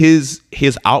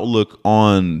 His outlook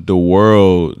on the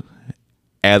world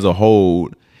as a whole,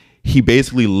 he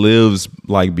basically lives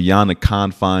like beyond the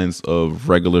confines of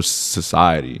regular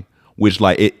society, which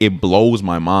like it blows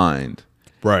my mind.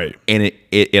 Right. And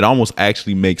it almost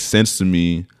actually makes sense to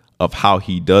me of how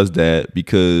he does that,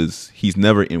 because he's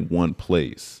never in one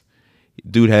place.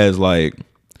 Dude has like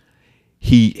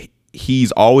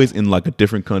he's always in like a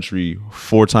different country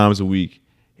 4 times a week,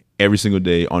 every single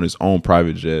day on his own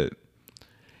private jet.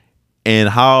 And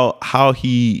how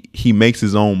he makes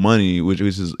his own money, which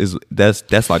is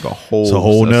that's like a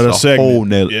whole nother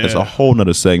segment. It's a whole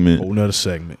nother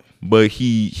segment. But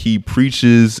he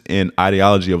preaches an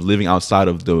ideology of living outside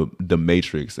of the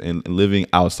matrix and living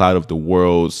outside of the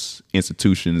world's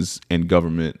institutions and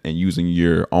government, and using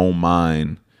your own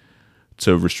mind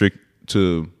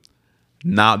to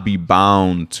not be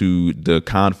bound to the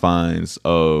confines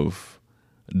of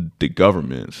the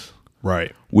government.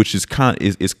 Right. Which is kind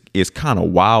of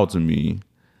wild to me,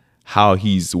 how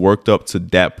he's worked up to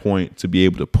that point to be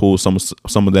able to pull some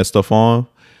of that stuff on.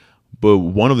 But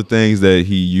one of the things that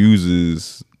he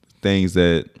uses, things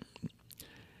that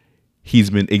he's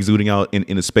been exuding out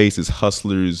in the space, is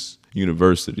Hustlers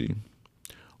University,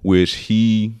 which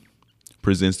he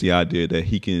presents the idea that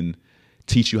he can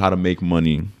teach you how to make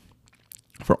money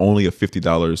for only a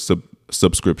 $50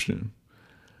 subscription.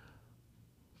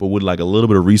 But with like a little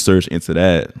bit of research into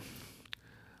that,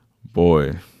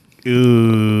 boy. Ooh.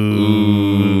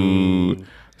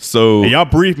 So And y'all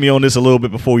briefed me on this a little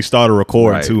bit before we started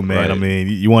recording Right, too, man. right. I mean,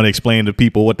 you want to explain to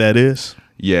people what that is?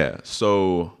 yeah,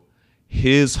 so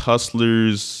his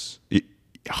Hustlers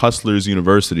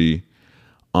University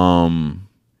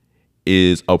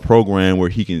is a program where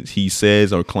he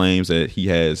says or claims that he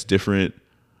has different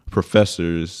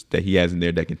professors that he has in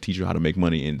there that can teach you how to make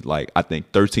money in, like, I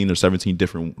think 13 or 17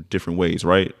 different ways,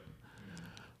 right?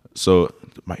 So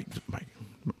mic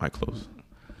close.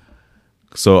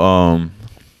 So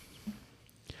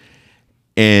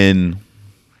and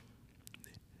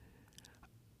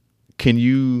can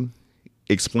you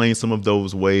explain some of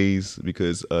those ways,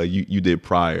 because you did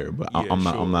prior, but Yeah, I'm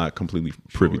sure. not completely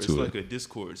privy It's to like it. a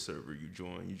Discord server you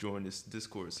join. You join this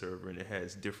Discord server, and it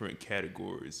has different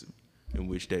categories in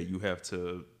which that you have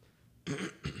to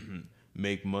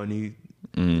make money,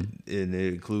 and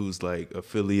it includes like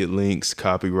affiliate links,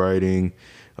 copywriting,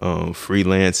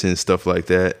 freelancing, stuff like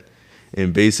that.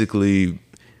 And basically,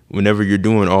 whenever you're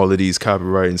doing all of these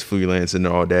copywritings, freelancing, and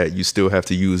all that, you still have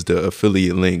to use the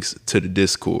affiliate links to the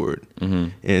Discord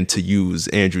and to use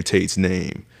Andrew Tate's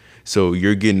name. So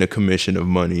you're getting a commission of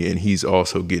money, and he's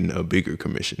also getting a bigger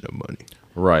commission of money.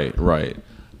 Right.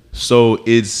 So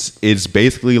it's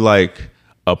basically like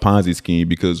a Ponzi scheme,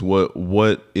 because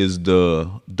what is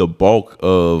the bulk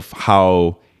of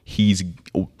how he's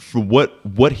for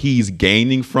what he's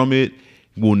gaining from it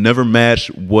will never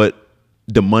match what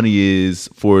the money is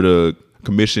for the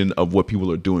commission of what people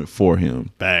are doing for him.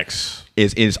 Facts.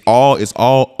 It's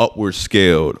all upward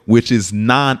scaled, which is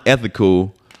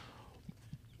non-ethical,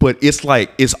 but it's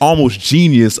like it's almost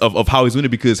genius of how he's doing it,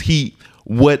 because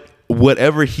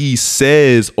whatever he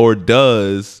says or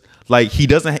does, like he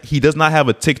does not have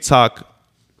a TikTok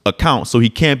account, so he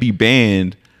can't be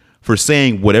banned for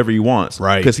saying whatever he wants,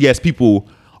 right? Because he has people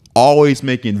always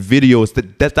making videos.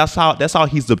 That's how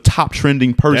he's the top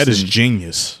trending person. That is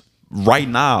genius right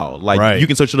now. Like, right. You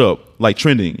can search it up, like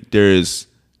trending. There's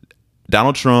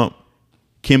Donald Trump,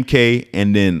 Kim K,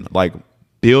 and then like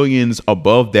billions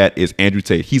above that is Andrew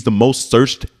Tate. He's the most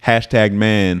searched hashtag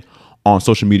man on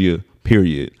social media,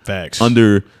 period. Facts.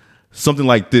 Under something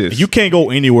like this, you can't go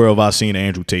anywhere without seeing an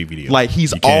Andrew Tate video. like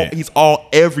he's all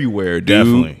everywhere, dude.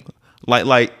 Definitely.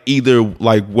 Like either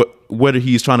like whether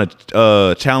he's trying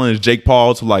to challenge Jake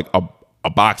Paul to like a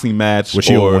boxing match, which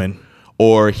he'll win,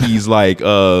 or he's like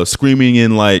screaming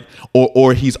in like,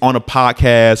 or he's on a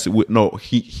podcast with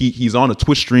he's on a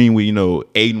Twitch stream with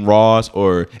Aiden Ross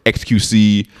or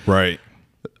XQC, right?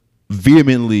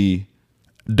 Vehemently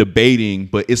debating,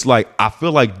 but it's like I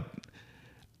feel like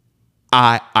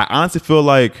I honestly feel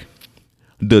like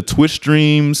the Twitch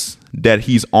streams that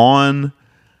he's on,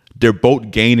 they're both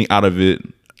gaining out of it.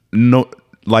 No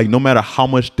matter how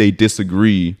much they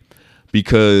disagree,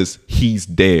 because he's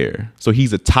there. So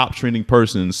he's a top trending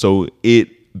person. So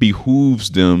it behooves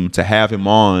them to have him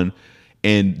on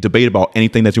and debate about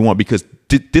anything that you want, because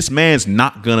this man's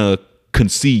not gonna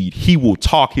concede. He will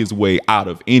talk his way out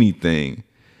of anything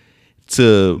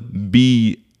to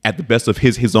be at the best of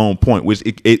his own point, which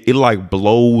it like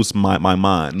blows my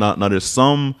mind. Now there's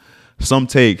some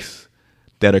takes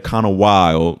that are kind of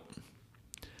wild.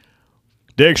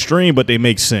 They're extreme, but they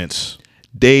make sense.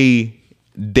 They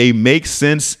make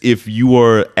sense if you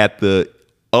are at the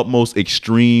utmost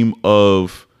extreme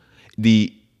of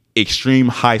the extreme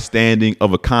high standing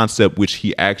of a concept, which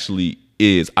he actually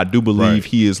is. I do believe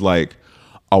he is like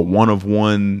a one of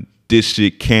one. This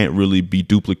shit can't really be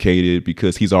duplicated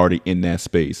because he's already in that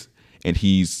space and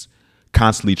he's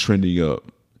constantly trending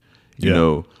up, you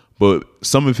know. But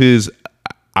some of his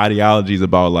ideologies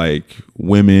about like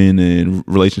women and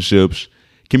relationships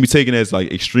can be taken as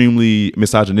like extremely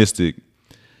misogynistic.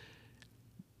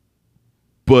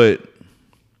 But,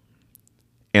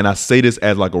 and I say this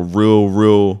as like a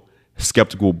real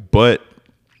skeptical, but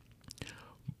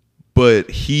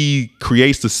he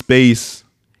creates the space,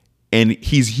 and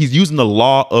he's using the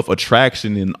law of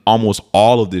attraction in almost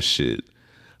all of this shit.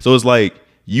 So it's like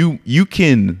you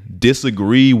can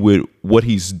disagree with what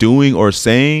he's doing or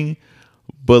saying,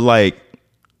 but like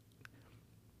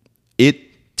it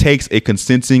takes a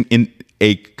consenting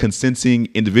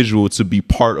individual to be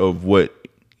part of what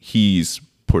he's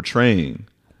portraying.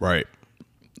 Right.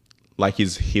 Like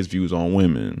his views on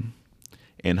women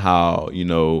and how,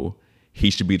 he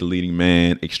should be the leading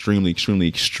man,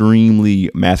 extremely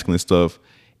masculine stuff.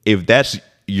 If that's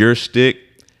your shtick,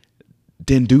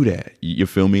 then do that. You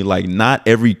feel me? Like, not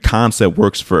every concept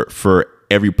works for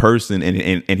every person,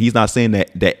 and he's not saying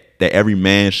that every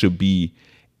man should be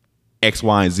X,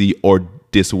 Y, and Z or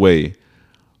this way.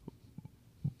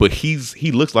 But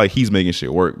he looks like he's making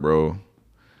shit work, bro.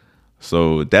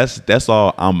 So that's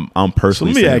all I'm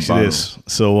personally. So let me saying ask you about this.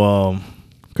 So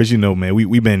because man,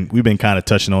 we've been kind of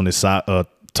touching on this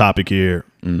topic here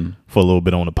for a little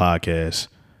bit on the podcast.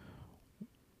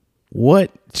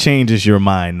 What changes your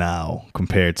mind now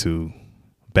compared to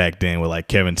back then with like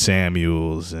Kevin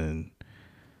Samuels and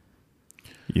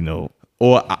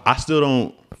or I still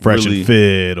don't Fresh really, and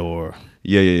Fit or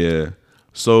yeah.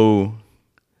 So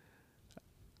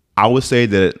I would say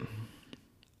that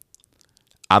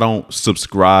I don't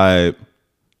subscribe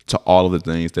to all of the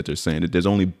things that they're saying. That there's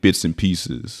only bits and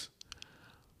pieces,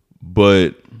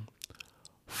 but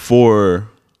for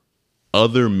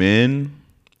other men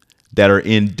that are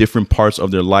in different parts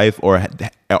of their life or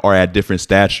at different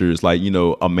statures, like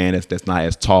a man that's not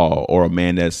as tall, or a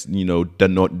man that's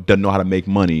doesn't know how to make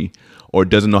money, or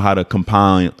doesn't know how to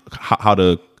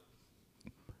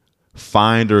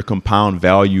find or compound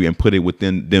value and put it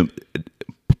within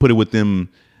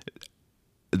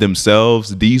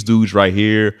themselves. These dudes right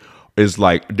here is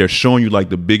like they're showing you like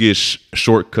the biggest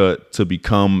shortcut to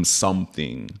become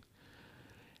something.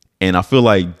 And I feel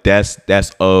like that's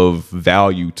of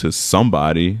value to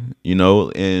somebody,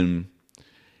 and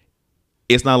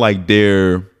it's not like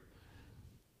they're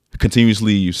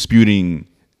continuously spewing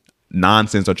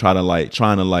nonsense or trying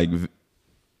to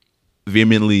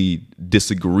vehemently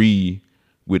disagree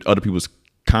with other people's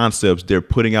concepts. They're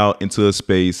putting out into a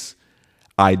space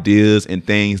ideas and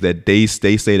things that they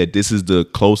say that this is the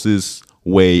closest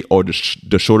way or the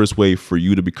shortest way for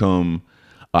you to become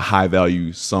a high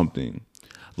value something.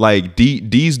 Like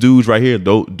these dudes right here,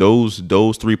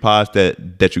 those three pods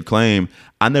that you claim,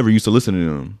 I never used to listen to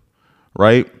them,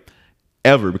 right?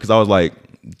 Ever, because I was like,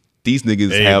 these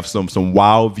niggas have some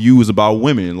wild views about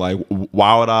women. Like,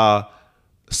 why would I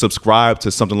subscribe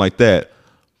to something like that?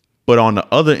 But on the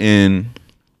other end,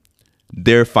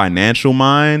 their financial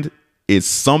mind is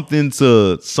something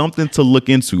to look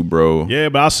into, bro. Yeah,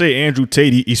 but I'll say Andrew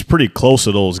Tate, he's pretty close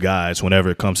to those guys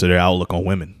whenever it comes to their outlook on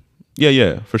women.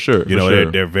 Yeah, for sure.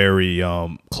 They're very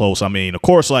close. I mean, of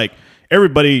course, like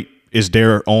everybody is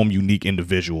their own unique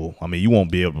individual. I mean, you won't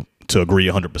be able to agree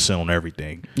 100% on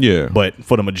everything. Yeah. But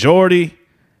for the majority,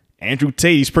 Andrew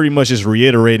Tate, he's pretty much just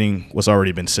reiterating what's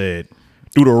already been said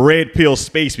through the red pill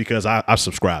space, because I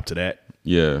subscribe to that.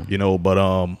 Yeah.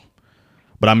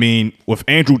 But I mean, with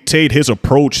Andrew Tate, his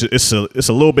approach it's a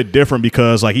little bit different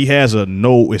because like he has a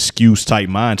no excuse type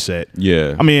mindset.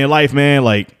 Yeah. I mean, in life, man,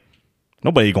 like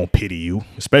nobody gonna pity you,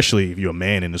 especially if you're a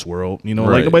man in this world. Right.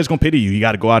 Like nobody's gonna pity you. You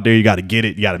got to go out there, you got to get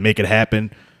it, you got to make it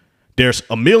happen. There's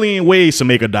a million ways to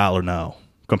make $1 now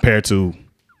compared to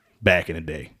back in the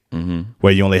day,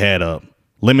 where you only had a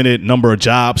limited number of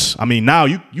jobs. I mean, now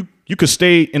you could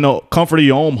stay in the comfort of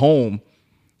your own home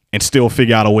and still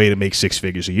figure out a way to make 6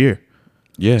 figures a year.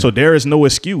 Yeah. So there is no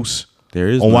excuse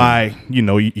on why you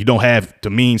don't have the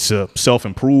means to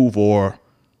self-improve or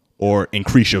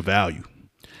increase your value.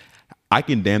 I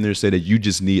can damn near say that you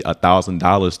just need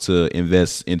 $1,000 to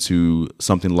invest into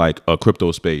something like a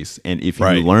crypto space. And if you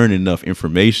learn enough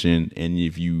information, and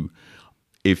if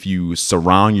you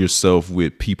surround yourself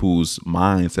with people's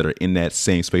minds that are in that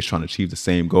same space trying to achieve the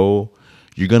same goal,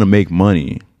 you're going to make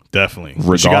money. Definitely.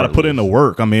 But you got to put in the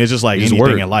work. I mean, it's just like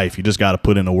anything in life. You just got to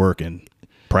put in the work and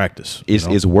practice.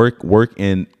 It's work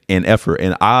and effort.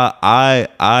 And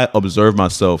I observe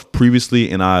myself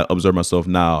previously and I observe myself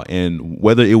now. And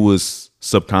whether it was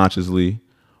subconsciously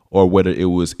or whether it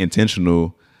was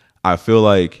intentional, I feel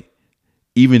like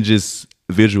even just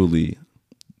visually,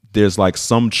 there's like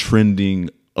some trending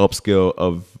upscale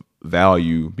of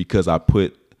value because I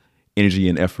put energy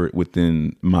and effort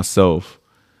within myself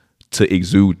to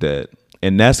exude that.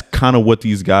 And that's kind of what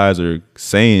these guys are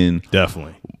saying.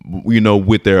 Definitely.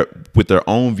 With their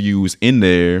own views in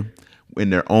their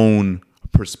own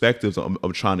perspectives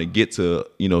of trying to get to,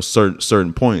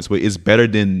 certain points, but it's better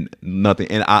than nothing.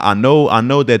 And I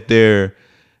know that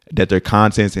their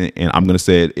content, and I'm going to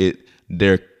say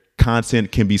their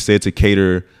content can be said to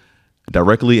cater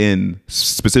directly and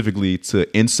specifically to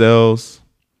incels.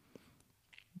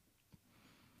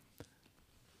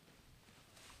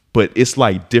 But it's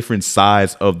like different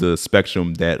sides of the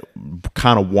spectrum that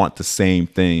kind of want the same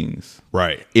things.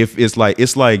 Right. If it's like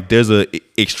there's a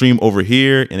extreme over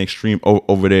here and extreme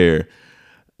over there.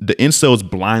 The incels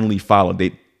blindly follow.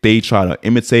 They try to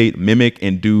imitate, mimic,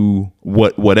 and do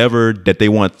whatever that they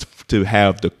want to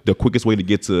have the quickest way to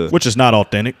get to. Which is not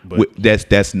authentic. But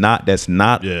that's not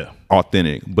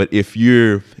authentic. But if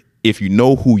you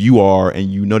know who you are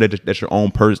and you know that's your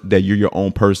own person, that you're your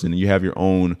own person and you have your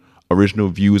own original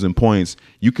views and points,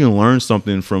 you can learn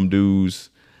something from dudes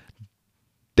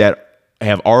that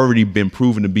have already been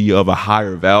proven to be of a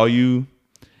higher value.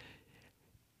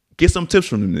 Get some tips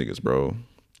from them niggas, bro.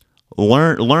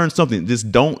 learn something.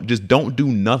 Just don't do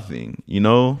nothing, you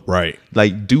know? Right.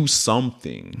 Like, do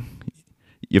something.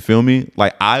 You feel me?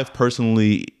 Like, I've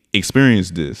personally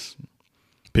experienced this.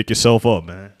 Pick yourself up,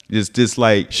 man. Just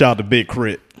like, shout out to Big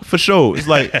Crit. For sure. It's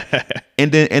like,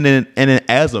 and then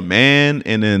as a man,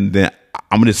 and then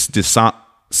I'm gonna just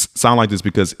sound like this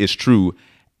because it's true.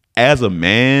 As a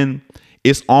man,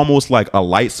 it's almost like a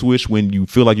light switch when you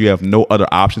feel like you have no other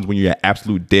options, when you're at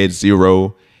absolute dead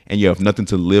zero and you have nothing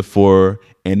to live for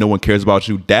and no one cares about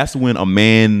you. That's when a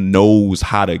man knows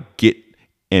how to get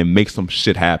and make some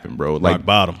shit happen, bro. Like, rock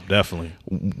bottom, definitely.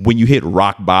 When you hit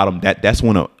rock bottom, that's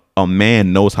when a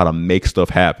man knows how to make stuff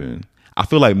happen. I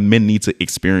feel like men need to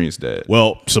experience that.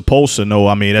 Well, supposed to know.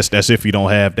 I mean, that's if you don't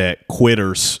have that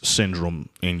quitter's syndrome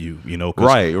in you, you know.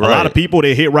 Right. A lot of people,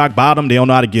 they hit rock bottom, they don't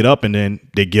know how to get up, and then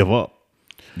they give up.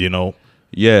 You know.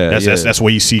 Yeah. That's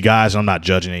where you see guys. I'm not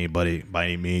judging anybody by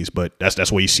any means, but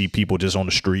that's where you see people just on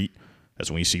the street. That's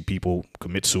when you see people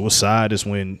commit suicide. Is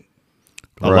when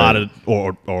a lot of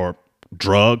or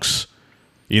drugs.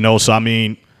 You know. So I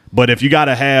mean, but if you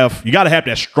gotta have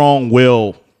that strong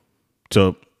will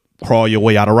to crawl your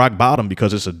way out of rock bottom,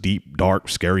 because it's a deep, dark,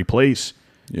 scary place.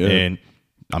 Yeah. And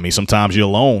I mean, sometimes you're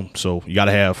alone, so you got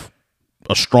to have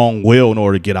a strong will in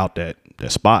order to get out that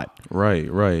spot.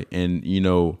 Right. And you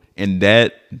know, and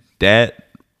that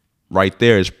right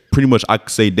there is pretty much, I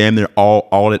could say, damn near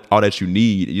all that you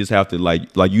need. You just have to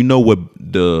like you know what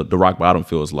the rock bottom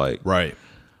feels like. Right.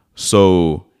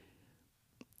 So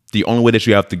the only way that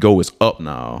you have to go is up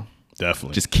now.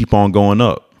 Definitely. Just keep on going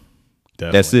up.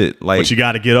 Definitely. That's it. Like, but you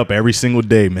got to get up every single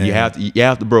day, man. You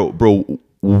have to, bro.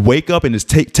 Wake up and just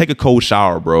take a cold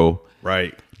shower, bro.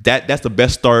 Right. That's the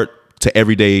best start to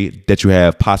every day that you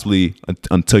have, possibly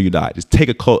until you die. Just take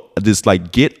a cold, just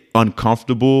like get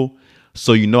uncomfortable,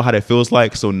 so you know how that feels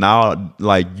like. So now,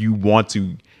 like, you want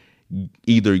to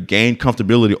either gain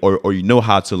comfortability or you know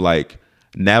how to like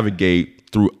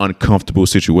navigate through uncomfortable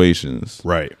situations.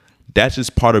 Right. That's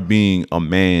just part of being a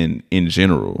man in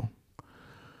general.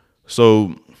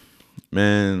 So,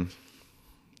 man,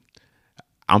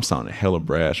 I'm sounding hella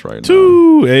brash right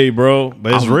now. Hey, bro.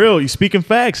 But it's real. You speaking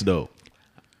facts, though.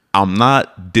 I'm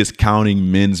not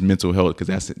discounting men's mental health,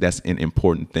 because that's an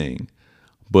important thing.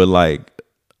 But, like,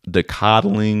 the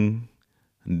coddling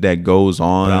that goes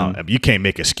on. You can't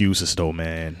make excuses, though,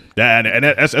 man.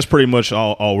 That's pretty much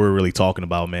all we're really talking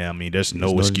about, man. I mean, there's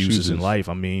no excuses in life.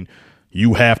 I mean,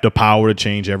 you have the power to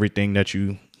change everything that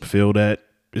you feel that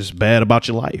is bad about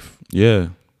your life. Yeah.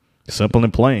 Simple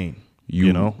and plain.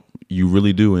 You know? You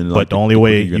really do. And but the only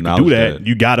way you can do that,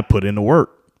 you got to put in the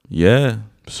work. Yeah.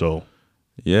 So,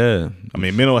 yeah. I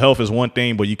mean, mental health is one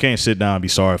thing, but you can't sit down and be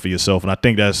sorry for yourself. And I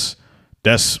think that's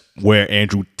where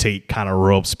Andrew Tate kind of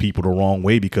rubs people the wrong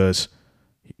way, because,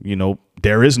 you know,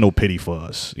 there is no pity for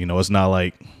us. You know, it's not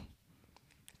like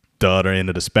the other end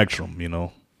of the spectrum, you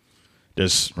know. I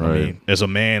mean, as a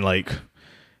man, like,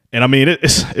 and I mean,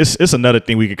 it's another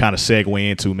thing we could kind of segue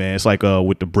into, man. It's like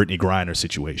with the Brittany Griner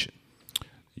situation.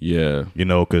 Yeah. You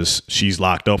know, because she's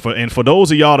locked up. And for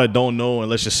those of y'all that don't know, and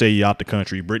let's just say you're out the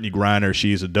country, Brittany Griner,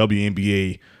 she is a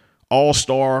WNBA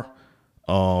all-star,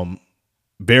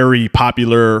 very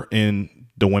popular in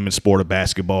the women's sport of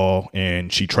basketball.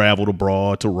 And she traveled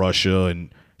abroad to Russia,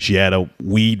 and she had a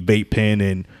weed vape pen,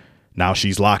 and now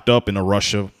she's locked up in a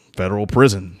Russia federal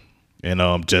prison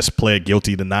and just pled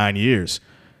guilty to 9 years.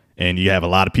 And you have a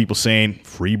lot of people saying,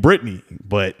 free Britney,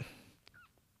 but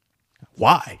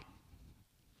why?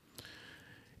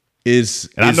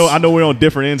 I know we're on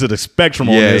different ends of the spectrum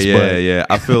on this. Yeah.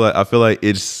 I feel like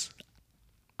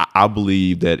I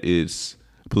believe that it's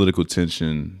political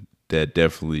tension that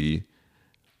definitely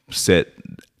set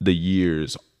the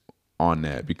years on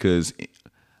that, because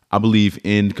I believe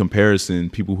in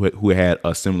comparison, people who had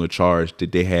a similar charge,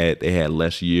 that they had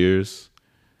less years.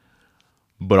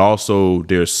 But also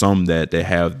there's some that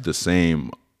have the same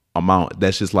amount.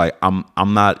 That's just like, I'm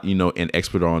not, you know, an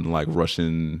expert on like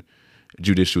Russian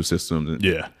judicial systems.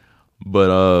 Yeah.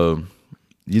 But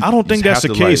I don't think that's the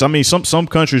case. Like, I mean, some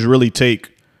countries really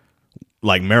take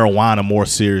like marijuana more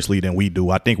seriously than we do.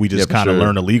 I think we just kind of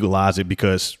learn to legalize it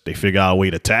because they figure out a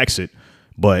way to tax it.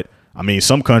 But I mean,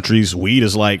 some countries, weed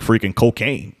is like freaking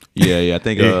cocaine. Yeah. I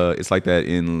think it's like that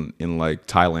in like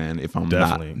Thailand, if I'm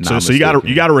definitely not so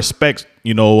you gotta respect,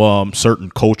 you know, certain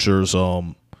cultures,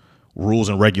 rules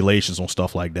and regulations on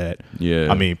stuff like that.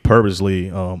 Yeah. I mean, purposely,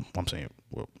 I'm saying,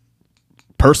 well,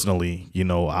 personally, you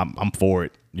know, I'm for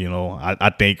it. You know, I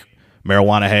think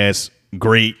marijuana has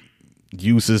great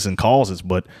uses and causes,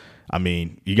 but I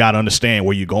mean, you got to understand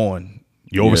where you're going.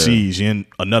 You're overseas, you're in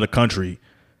another country.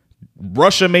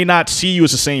 Russia may not see you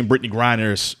as the same Brittany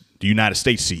Griner as the United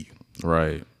States see you.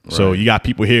 Right. So you got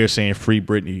people here saying free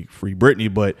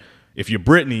Britney, but if you're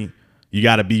Britney, you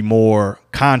got to be more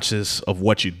conscious of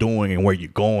what you're doing and where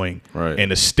you're going,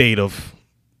 and the state of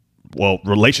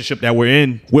relationship that we're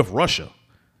in with Russia.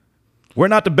 We're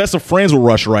not the best of friends with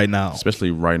Russia right now,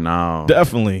 especially right now.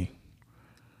 Definitely,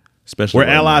 especially we're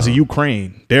allies of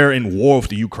Ukraine. They're in war with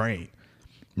the Ukraine.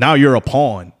 Now you're a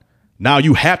pawn. Now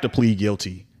you have to plead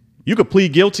guilty. You could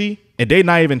plead guilty and they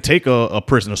not even take a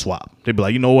prisoner swap. They'd be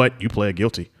like, you know what, you pled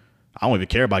guilty. I don't even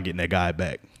care about getting that guy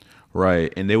back.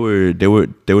 Right, and they were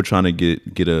trying to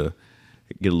get a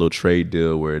little trade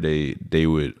deal where they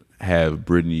would have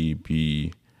Britney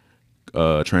be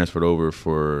transferred over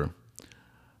for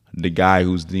the guy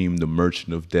who's deemed the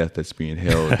merchant of death that's being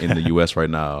held in the U.S. right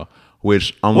now.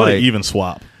 Which I'm what like, an even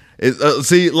swap.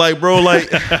 See, like, bro,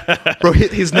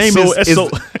 his name is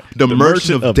the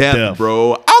merchant of death,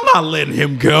 bro. I'm not letting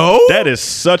him go. That is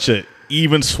such a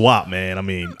even swap, man. I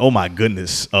mean, oh my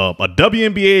goodness. A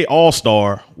WNBA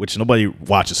All-Star, which nobody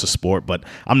watches the sport, but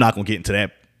I'm not going to get into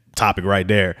that topic right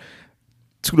there,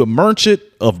 to the merchant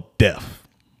of death.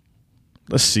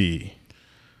 Let's see.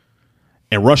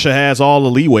 And Russia has all the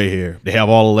leeway here. They have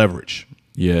all the leverage.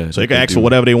 Yeah. So they can ask for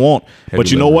whatever they want.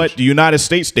 But you know what? The United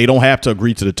States, they don't have to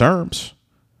agree to the terms.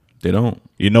 They don't.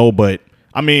 You know, but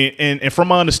I mean, and from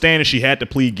my understanding, she had to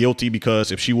plead guilty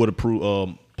because if she would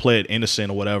have pled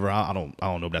innocent or whatever, I don't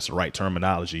know if that's the right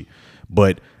terminology.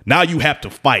 But now you have to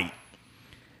fight.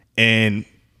 And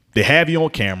they have you on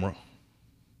camera.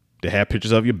 They have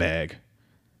pictures of your bag.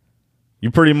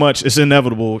 You pretty much, it's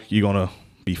inevitable you're going to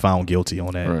be found guilty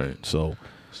on that. Right. So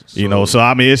you know, so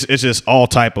I mean, it's just all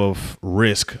type of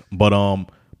risk. But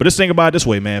just think about it this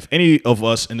way, man. If any of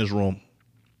us in this room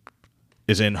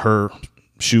is in her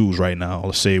shoes right now,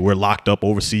 let's say we're locked up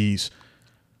overseas,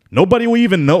 nobody will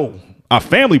even know. Our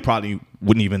family probably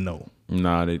wouldn't even know.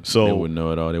 Nah, they wouldn't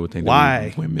know at all. They would think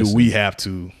why that do we have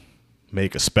to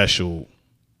make a special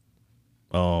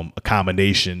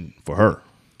accommodation for her?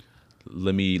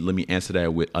 Let me answer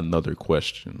that with another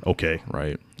question. Okay.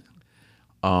 Right.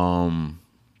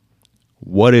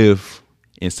 What if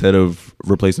instead of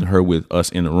replacing her with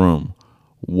us in the room,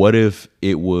 what if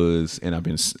it was? And I've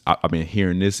been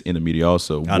hearing this in the media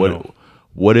also.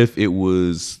 What if it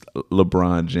was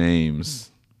LeBron James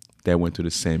that went through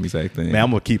the same exact thing? Man, I'm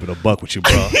gonna keep it a buck with you,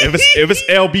 bro. if it's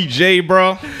LBJ,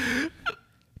 bro,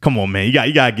 come on, man. You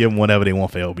gotta give them whatever they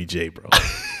want for LBJ, bro.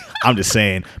 I'm just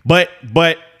saying. But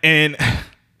and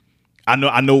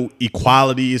I know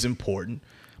equality is important,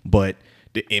 but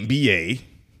the NBA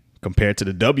compared to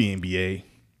the WNBA,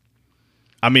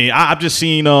 I mean, I've just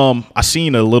seen I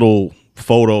seen a little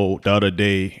photo the other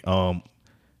day, and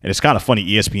it's kind of funny.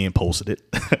 ESPN posted it,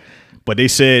 but they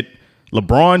said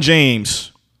LeBron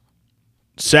James'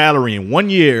 salary in 1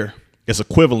 year is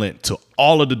equivalent to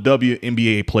all of the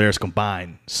WNBA players'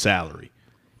 combined salary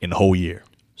in the whole year.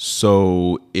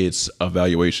 So it's a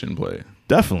valuation play.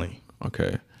 Definitely.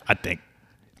 Okay. I think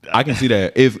I can see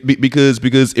that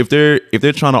because if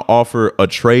they're trying to offer a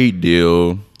trade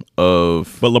deal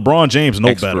of, but LeBron James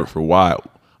knows better for why.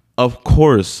 Of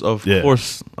course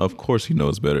he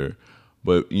knows better.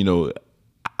 But you know,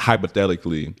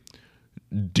 hypothetically,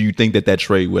 do you think that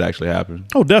trade would actually happen?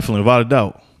 Oh, definitely, without a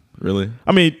doubt. Really?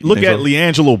 I mean, look at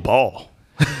LiAngelo Ball.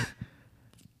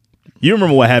 You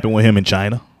remember what happened with him in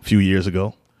China a few years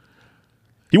ago?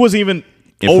 He wasn't even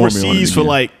overseas for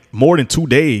like more than 2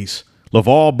 days.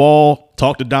 LeVar Ball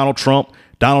talked to Donald Trump.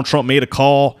 Donald Trump made a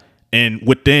call, and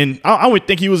within, I would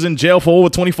think he was in jail for over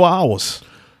 24 hours.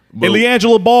 But, and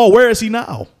LiAngelo Ball, where is he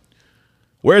now?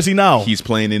 Where is he now? He's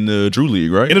playing in the Drew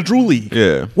League, right? In the Drew League.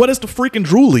 Yeah. What is the freaking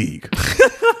Drew League?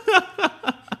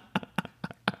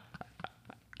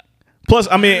 Plus,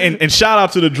 I mean, and shout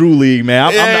out to the Drew League,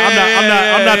 man.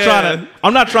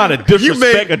 I'm not trying to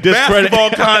disrespect or discredit basketball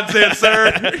content,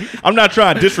 sir. I'm not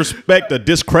trying to disrespect or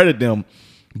discredit them,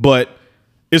 but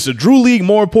is the Drew League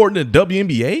more important than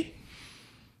WNBA?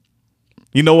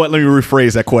 You know what? Let me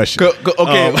rephrase that question.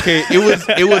 Okay.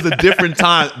 It was a different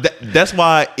time. That's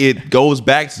why it goes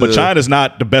back to. But China's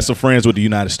not the best of friends with the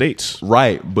United States,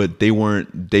 right? But they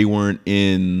weren't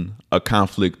in a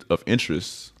conflict of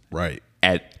interest, right?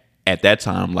 At that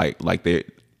time, like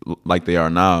they are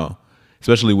now,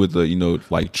 especially with the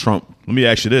like Trump. Let me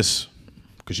ask you this,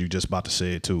 because you're just about to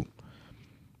say it too.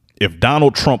 If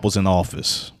Donald Trump was in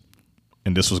office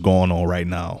and this was going on right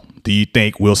now, do you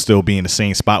think we'll still be in the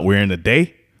same spot we're in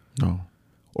today? No.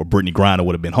 Or Brittany Griner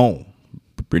would have been home?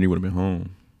 Brittany would have been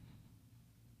home.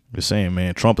 Just saying,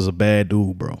 man. Trump is a bad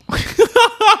dude, bro.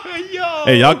 Yo.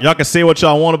 Hey, y'all can say what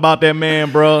y'all want about that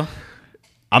man, bro.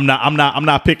 I'm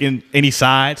not picking any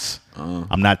sides.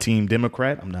 I'm not team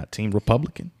Democrat. I'm not team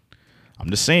Republican. I'm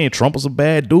just saying, Trump was a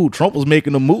bad dude. Trump was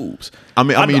making the moves. I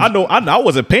mean, I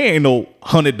wasn't paying no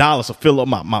 $100 to fill up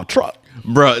my truck,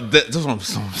 bro. That's what I'm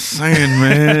saying,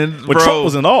 man. But Trump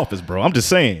was in office, bro. I'm just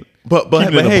saying. But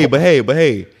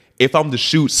hey, if I'm to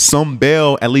shoot some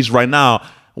bail, at least right now,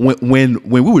 when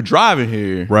we were driving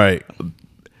here, right,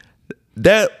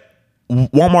 that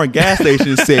Walmart gas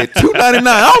station said $2.99.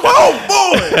 I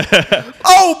was like,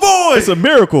 oh boy, it's a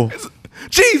miracle.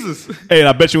 Jesus. Hey, and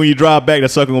I bet you when you drive back, that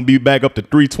sucker gonna be back up to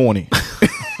 320.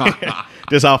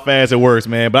 Just how fast it works,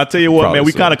 man. But I tell you what, man,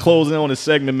 we kind of closing on this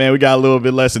segment, man. We got a little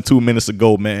bit less than 2 minutes to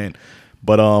go, man.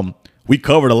 But we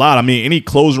covered a lot. I mean, any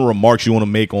closing remarks you want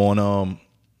to make on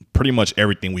pretty much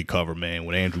everything we covered, man,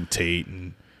 with Andrew Tate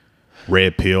and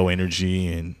Red Pill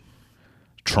Energy and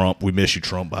Trump. We miss you,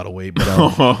 Trump, by the way. But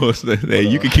hey,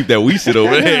 you can keep that weed shit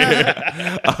over there.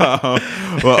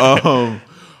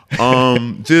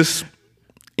 Just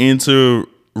into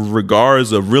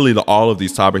regards of really all of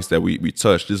these topics that we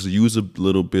touched, just use a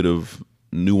little bit of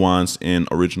nuance and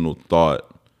original thought,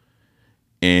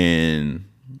 and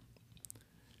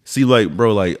see, like,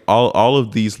 bro, like all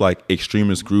of these like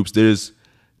extremist groups,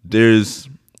 there's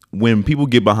when people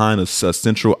get behind a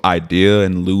central idea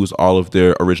and lose all of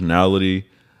their originality,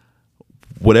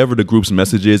 whatever the group's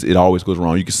message is, it always goes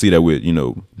wrong. You can see that with,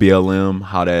 BLM,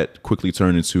 how that quickly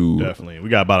turned into, definitely, we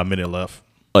got about a minute left,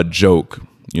 a joke,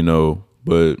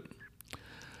 but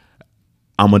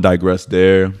I'm gonna digress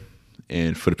there.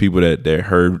 And for the people that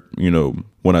heard,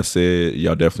 when I said,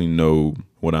 y'all definitely know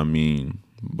what I mean.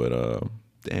 But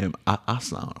damn, I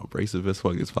sound abrasive as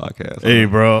fuck this podcast. Hey,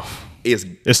 bro, it's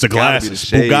the glasses,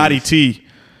 Bugatti T.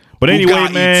 But anyway,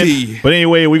 man. But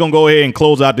anyway, we're gonna go ahead and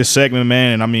close out this segment,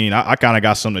 man. And I mean, I kind of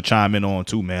got something to chime in on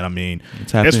too, man. I mean,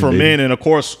 it's for men, and of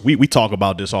course, we talk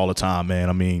about this all the time, man.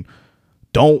 I mean,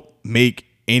 don't make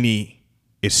any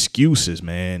excuses,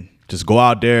 man. Just go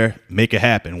out there, make it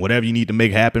happen. Whatever you need to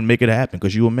make it happen,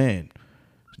 because you a man.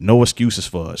 No excuses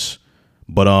for us.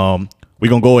 But we're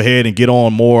gonna go ahead and get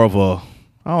on more of a,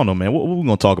 I don't know, man. What we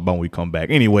gonna talk about when we come back?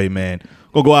 Anyway, man,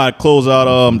 gonna go out and close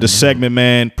out the segment,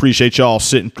 man. Appreciate y'all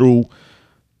sitting through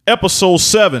episode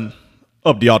 7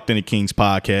 of the Authentic Kings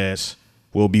podcast.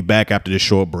 We'll be back after this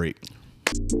short break.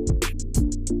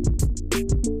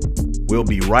 We'll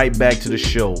be right back to the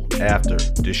show after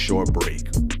this short break.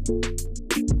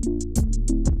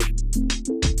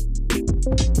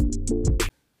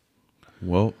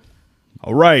 Well,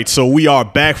 all right, so we are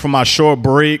back from our short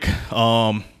break.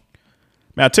 Man,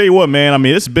 I tell you what, man. I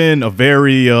mean, it's been a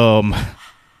very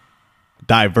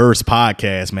diverse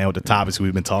podcast, man, with the topics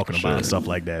we've been talking about and stuff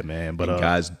like that, man. But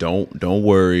guys, don't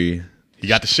worry. You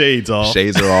got the shades off.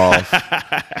 Shades are off.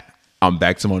 I'm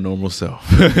back to my normal self.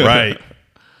 Right.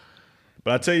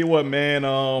 But I tell you what, man.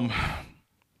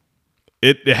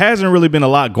 It hasn't really been a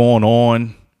lot going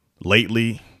on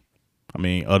lately. I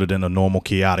mean, other than the normal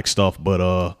chaotic stuff.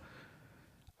 But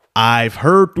I've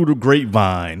heard through the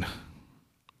grapevine,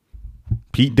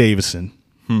 Pete Davidson,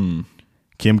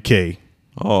 Kim K.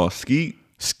 Oh, Skeet.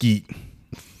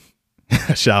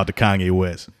 Shout out to Kanye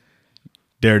West.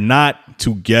 They're not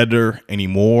together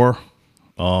anymore.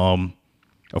 Of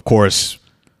course,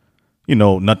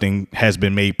 nothing has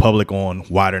been made public on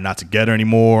why they're not together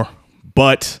anymore,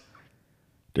 but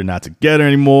they're not together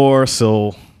anymore.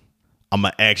 So I'm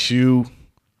going to ask you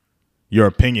your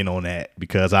opinion on that,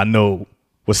 because I know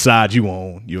what side you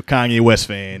on. You're a Kanye West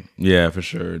fan. Yeah, for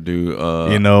sure, dude.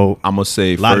 I'm going to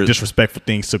say a lot of disrespectful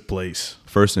things took place.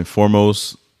 First and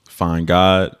foremost, find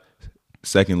God.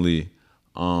 Secondly,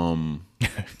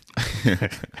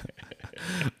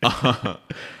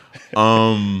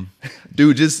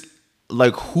 dude, just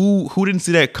like who didn't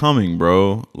see that coming,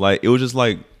 bro? Like, it was just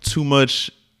like too much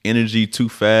energy too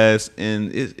fast, and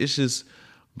it's just,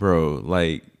 bro,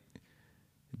 like,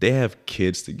 they have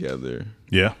kids together.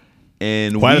 Yeah.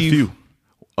 And quite a few.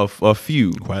 A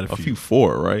few. Quite a few.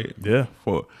 4, right? Yeah.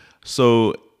 4.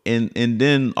 So and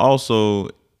then also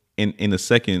in the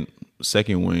second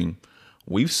wing,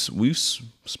 we've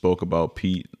spoke about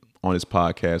Pete on his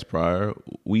podcast prior.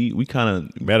 We kind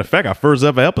of, matter of fact, our first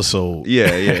ever episode.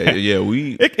 Yeah.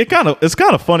 We it's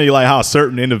kind of funny, like how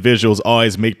certain individuals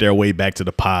always make their way back to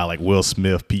the pile, like Will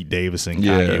Smith, Pete Davidson,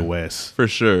 Kanye West. For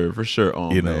sure.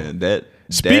 Oh, man,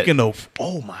 speaking of,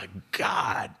 oh my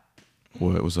God,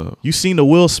 what was up? You seen the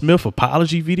Will Smith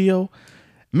apology video?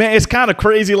 Man, it's kind of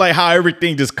crazy, like how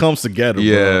everything just comes together.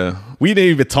 Yeah, bro. We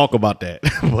didn't even talk about that,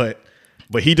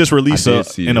 but he just released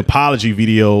an apology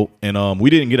video, and we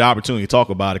didn't get an opportunity to talk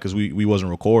about it because we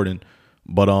wasn't recording.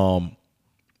 But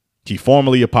he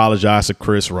formally apologized to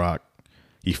Chris Rock,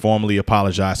 He formally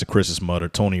apologized to Chris's mother,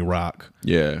 Tony Rock.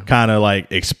 Yeah. Kind of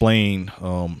like explained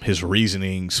his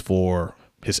reasonings for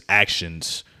his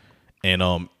actions, and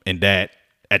that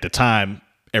at the time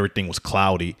everything was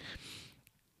cloudy.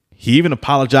 He even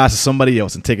apologized to somebody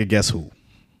else, and take a guess who?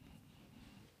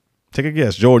 Take a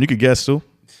guess, Jordan. You could guess too.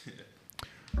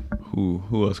 Who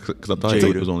else? Because I thought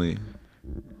Jada. it was only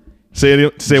Say it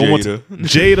one more Jada. time.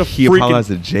 Jada. he apologized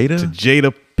to Jada. To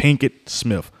Jada Pinkett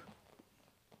Smith.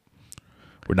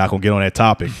 We're not gonna get on that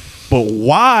topic, but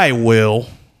why, Will?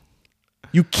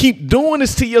 You keep doing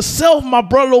this to yourself, my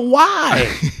brother.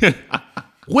 Why?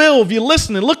 Will, if you're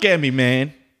listening, look at me,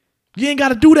 man. You ain't got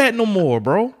to do that no more,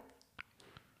 bro.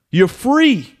 You're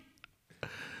free.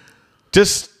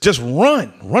 Just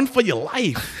run for your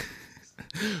life.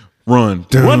 Run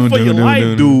For your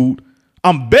life, dude.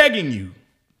 I'm begging you.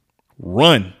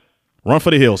 Run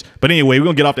for the hills. But anyway, we're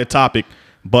gonna get off that topic.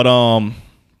 But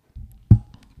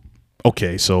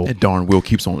okay, so That darn Will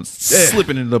keeps on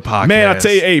slipping into the podcast. man, I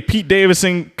tell you, hey, Pete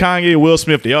Davidson, Kanye, Will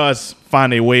Smith, they always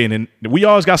find their way, and then we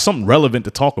always got something relevant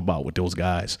to talk about with those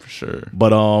guys. for sure.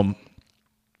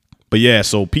 But yeah,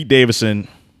 so Pete Davidson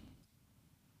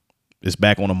is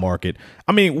back on the market.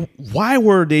 I mean, why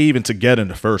were they even together in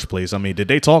the first place? I mean, did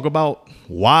they talk about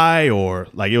why, or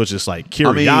like it was just like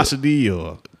curiosity,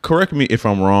 or Correct me if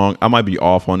I'm wrong. I might be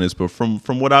off on this, but from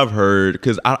what I've heard,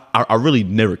 because I really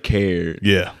never cared.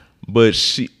 yeah, But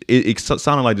it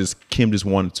sounded like Kim just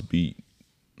wanted to be,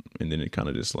 and then it kind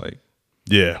of just like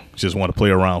just want to play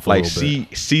around for a little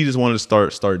bit. she just wanted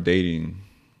to start dating,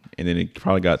 and then it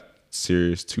probably got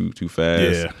serious too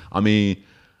fast. Yeah. I mean,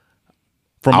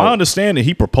 From my understanding,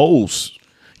 he proposed.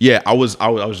 yeah, I was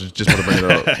just going to bring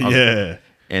it up. Yeah.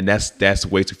 And that's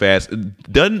way too fast.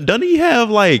 Doesn't he have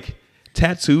like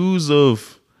tattoos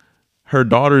of her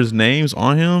daughter's names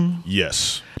on him?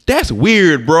 Yes. That's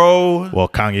weird, bro. Well,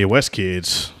 Kanye West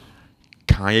kids.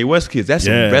 Kanye West kids. That's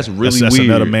really That's weird.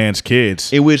 another man's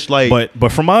kids. In which, like,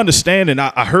 but from my understanding,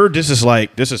 I heard this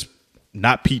is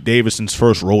not Pete Davidson's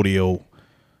first rodeo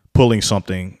pulling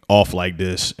something off like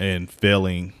this and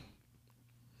failing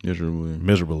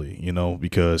miserably,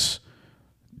 because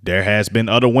there has been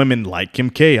other women like Kim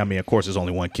K. I mean, of course, there's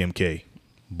only one Kim K,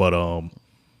 but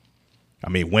I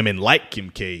mean, women like Kim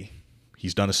K.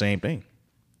 He's done the same thing.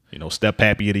 Step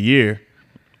Happy of the Year,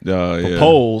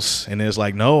 propose, and it's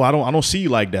like, no, I don't see you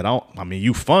like that. I mean,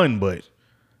 you fun, but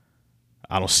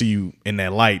I don't see you in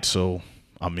that light. So,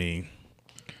 I mean,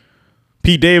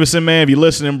 Pete Davidson, man, if you're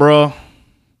listening, bro,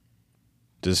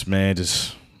 just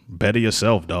better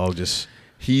yourself, dog. Just.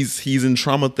 He's in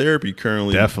trauma therapy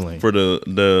currently. Definitely. For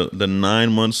the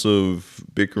 9 months of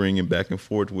bickering and back and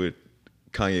forth with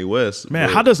Kanye West. Man,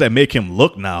 But how does that make him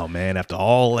look now, man? After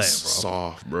all that, bro.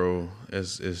 soft, bro.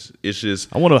 It's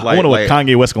just. I wonder what like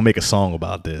Kanye West gonna make a song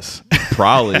about this.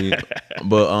 probably,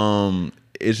 but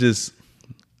it's just,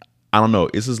 I don't know.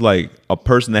 It's just like a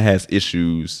person that has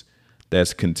issues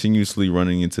that's continuously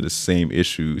running into the same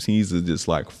issues. He needs to just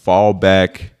like fall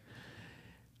back,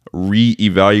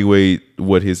 reevaluate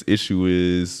what his issue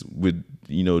is with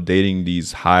dating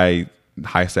these high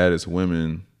status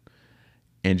women,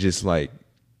 and just like,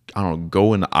 I don't know,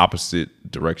 go in the opposite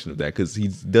direction of that, because he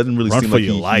doesn't really Run seem for like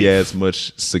your he life. has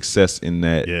much success in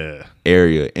that Yeah.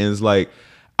 area. And it's like,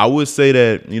 I would say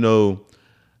that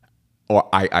or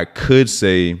I could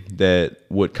say that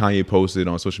what Kanye posted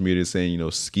on social media saying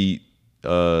Skeet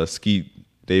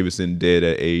Davidson dead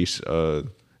at age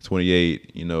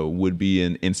 28, would be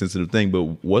an insensitive thing, but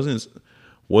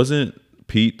wasn't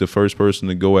Pete the first person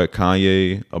to go at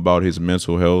Kanye about his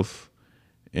mental health?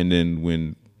 And then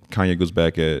when Kanye goes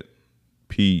back at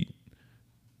Pete,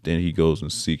 then he goes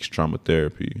and seeks trauma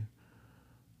therapy.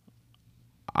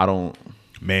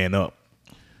 Man up.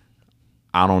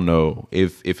 I don't know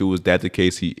if it was the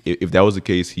case. If that was the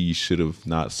case, he should have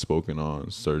not spoken on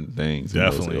certain things.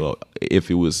 Definitely. If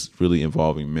it was really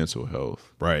involving mental health,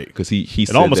 Right. Because he It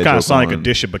said almost that kind of joke sounded like a on-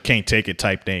 dish it but can't take it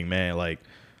type thing, man. Like,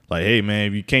 hey, man,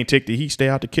 if you can't take the heat, stay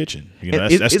out the kitchen. And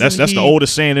That's isn't the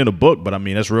oldest saying in the book, but I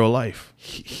mean, that's real life.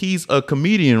 He's a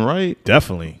comedian, right?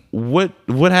 Definitely. What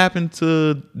happened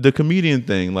to the comedian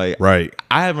thing? Like, Right.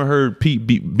 I haven't heard Pete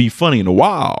be funny in a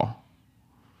while.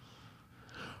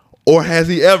 Or has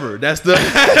he ever? That's the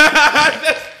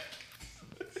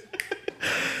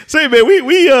Say, man,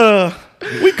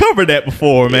 we covered that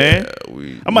before, man.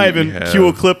 I might even have. cue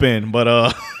a clip in, but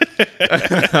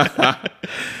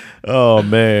oh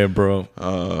man, bro.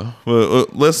 Well,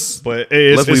 let's But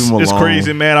leave him it's alone.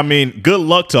 crazy, man. I mean, good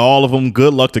luck to all of them.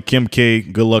 Good luck to Kim K.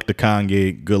 Good luck to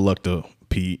Kanye. Good luck to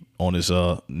Pete on his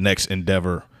next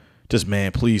endeavor. Just,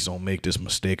 man, please don't make this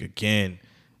mistake again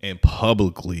and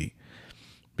publicly,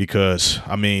 because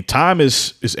I mean, time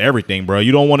is everything, bro.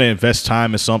 You don't want to invest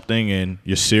time in something and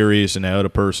you're serious and that other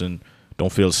person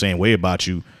don't feel the same way about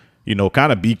you. You know,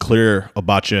 kind of be clear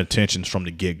about your intentions from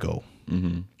the get-go.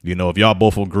 You know, if y'all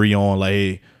both agree on like,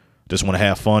 hey, just want to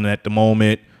have fun at the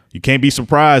moment, you can't be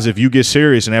surprised if you get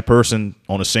serious and that person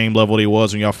on the same level they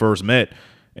was when y'all first met.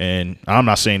 And I'm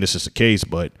not saying this is the case,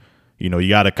 but you know, you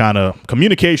got to kind of,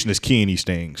 communication is key in these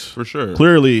things. For sure.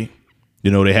 Clearly, you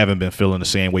know, they haven't been feeling the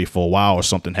same way for a while or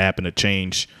something happened to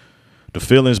change the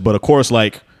feelings. But of course,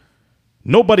 like,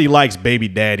 nobody likes baby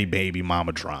daddy, baby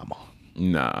mama drama.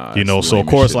 Nah. You know, so of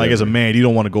course, like, as a man, you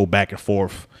don't want to go back and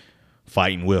forth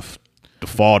fighting with the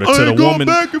father to the woman.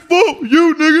 Back and forth with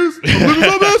you niggas. I'm living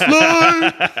my best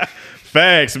life.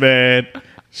 Facts, man.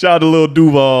 Shout out to Lil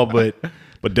Duval, but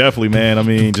definitely, man, I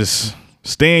mean, just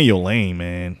stay in your lane,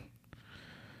 man.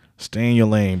 Stay in your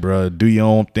lane, bro. Do your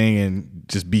own thing and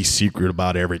just be secret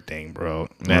about everything, bro.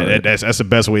 Man, that's the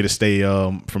best way to stay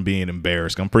from being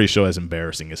embarrassed. I'm pretty sure it's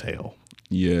embarrassing as hell.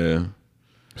 Yeah.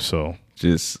 So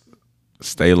just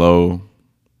stay low,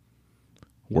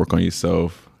 work on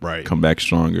yourself, right? Come back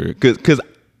stronger. Cause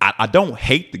I don't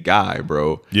hate the guy,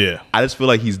 bro. Yeah. I just feel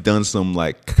like he's done some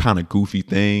like kind of goofy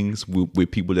things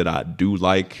with people that I do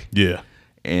like. Yeah.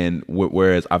 And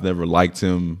whereas I've never liked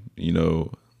him, you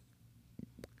know,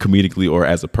 comedically or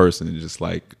as a person, just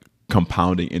like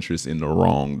compounding interest in the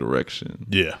wrong direction.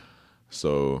 Yeah.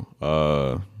 So,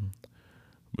 but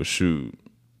shoot,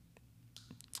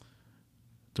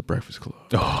 The Breakfast Club.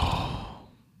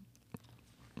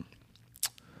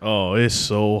 Oh, it's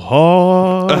so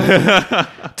hard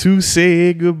to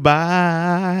say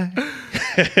goodbye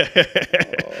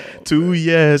to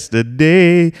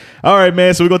yesterday. All right,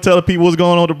 man. So we're gonna tell the people what's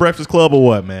going on at The Breakfast Club or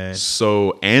what, man?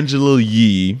 So Angela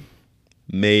Yee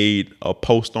made a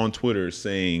post on Twitter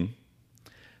saying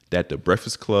that The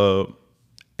Breakfast Club,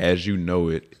 as you know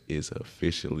it, is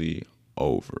officially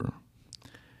over.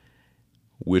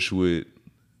 Which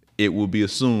it would be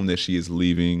assumed that she is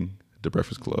leaving The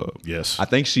Breakfast Club. Yes. I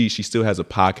think she still has a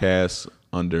podcast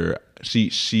under she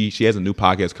has a new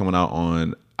podcast coming out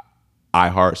on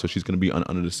iHeart, so she's going to be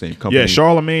under the same company. Yeah,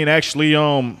 Charlemagne actually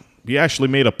he actually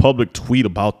made a public tweet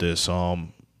about this.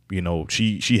 You know,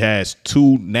 she has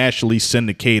 2 nationally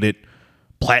syndicated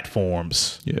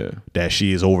platforms that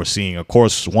she is overseeing. Of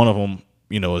course, one of them,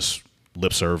 you know, is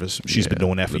Lip Service. She's been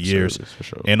doing that for years. For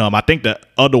sure. And I think the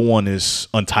other one is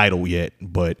untitled yet,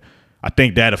 but I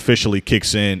think that officially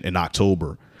kicks in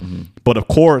October. But of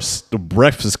course, The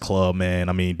Breakfast Club, man,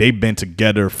 I mean, they've been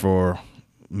together for,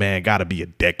 man, gotta be a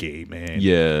decade, man.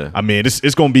 Yeah. I mean,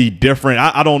 it's gonna be different.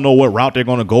 I don't know what route they're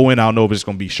gonna go in. I don't know if it's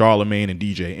gonna be Charlemagne and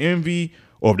DJ Envy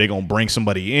or if they're gonna bring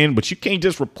somebody in, but you can't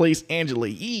just replace Angela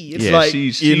Yee. It's like,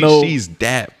 she's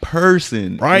that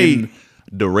person. Right. In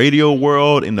the radio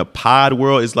world, in the pod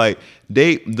world, it's like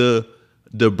the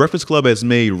Breakfast Club has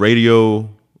made radio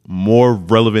more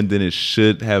relevant than it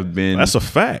should have been. That's a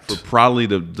fact. For probably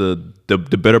the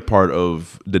better part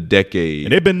of the decade.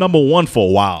 And they've been number 1 for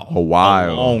a while. A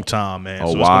while. A long time, man. A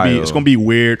So while. It's gonna be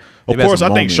weird. Of They've had course,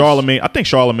 some I think moments.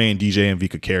 Charlemagne and DJ Envy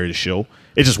could carry the show.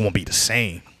 It just won't be the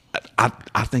same. I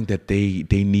think that they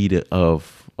need a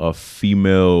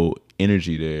female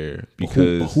energy there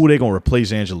because Who are they gonna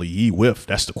replace Angela Yee with?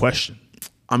 That's the question.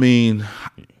 I mean,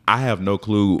 I have no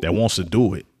clue That wants to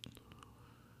do it.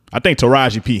 I think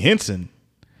Taraji P. Henson,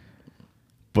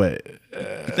 but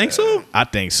You think so? I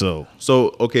think so.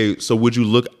 So okay, so would you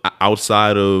look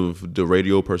outside of the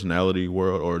radio personality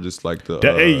world, or just like the?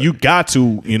 Hey, you got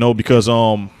to, you know, because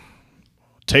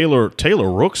Taylor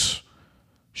Rooks,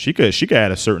 she could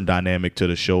add a certain dynamic to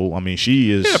the show. I mean,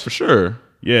 she is for sure.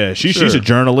 Yeah, she's a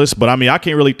journalist, but I mean, I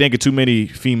can't really think of too many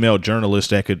female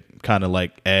journalists that could kind of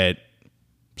like add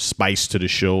spice to the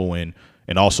show and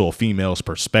also a female's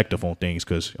perspective on things.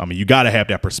 Because I mean, you got to have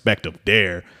that perspective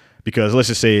there. Because let's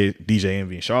just say DJ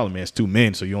Envy and Charlamagne is 2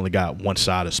 men, so you only got one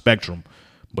side of the spectrum.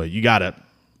 But you got to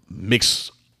mix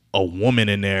a woman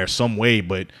in there some way.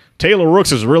 But Taylor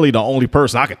Rooks is really the only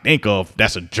person I could think of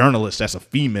that's a journalist, that's a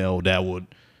female, that would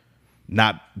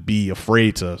not be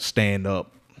afraid to stand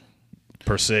up,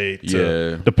 per se,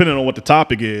 depending on what the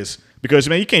topic is. Because,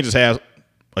 man, you can't just have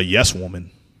a yes woman.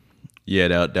 Yeah,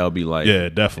 that would be like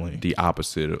definitely the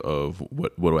opposite of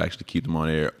what will actually keep them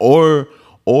on air.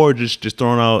 Or just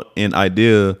throwing out an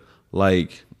idea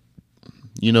like,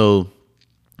 you know,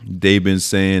 they've been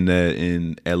saying that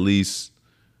in at least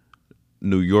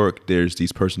New York, there's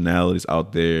these personalities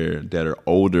out there that are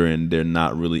older and they're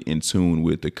not really in tune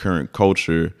with the current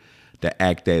culture that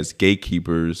act as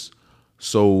gatekeepers.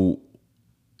 So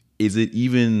is it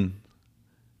even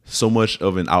so much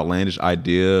of an outlandish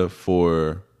idea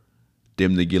for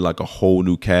them to get like a whole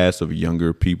new cast of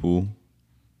younger people.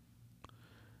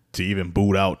 To even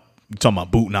boot out, you talking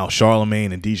about booting out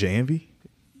Charlemagne and DJ Envy?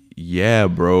 Yeah,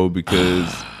 bro,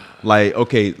 because like,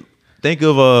 okay, think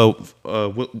of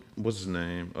what's his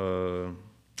name?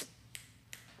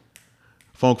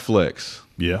 Funk Flex.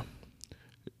 Yeah.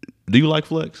 Do you like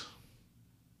Flex?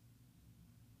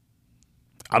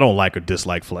 I don't like or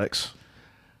dislike Flex.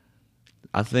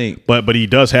 I think But he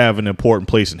does have an important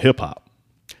place in hip hop.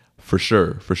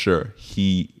 for sure.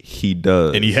 He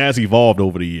does. And he has evolved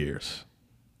over the years.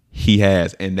 He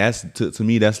has, and that's to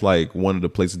me, that's like one of the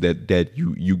places that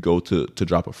you go to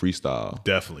drop a freestyle.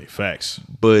 Definitely. Facts.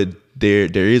 But there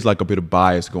is like a bit of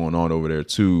bias going on over there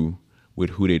too,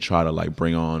 with who they try to like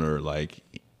bring on or like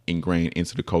ingrain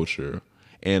into the culture.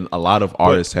 And a lot of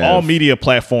artists have. All media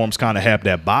platforms kind of have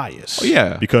that bias. Oh,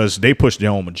 yeah. Because they push their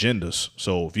own agendas.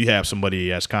 So if you have somebody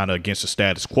that's kind of against the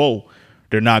status quo,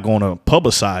 they're not going to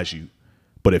publicize you.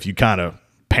 But if you kind of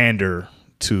pander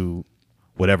to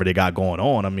whatever they got going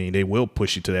on, I mean, they will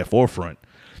push you to that forefront.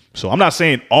 So I'm not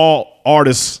saying all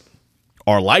artists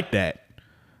are like that.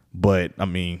 But, I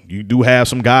mean, you do have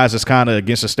some guys that's kind of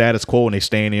against the status quo and they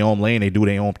stay in their own lane. They do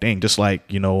their own thing. Just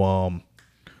like, I'm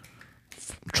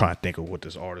trying to think of what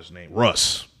this artist's name,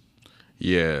 Russ.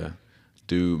 Yeah,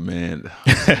 dude, man.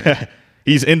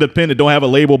 He's independent, don't have a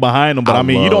label behind him. But I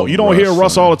mean, you don't hear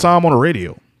Russ all the time on the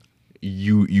radio.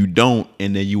 You don't,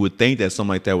 and then you would think that something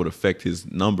like that would affect his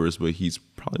numbers, but he's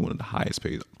probably one of the highest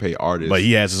paid artists. But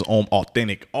he has his own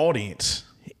authentic audience.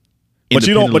 But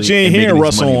you ain't hearing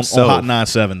Russ on Hot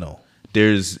 97 though.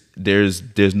 There's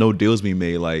no deals being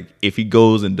made. Like if he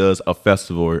goes and does a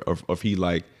festival, or if he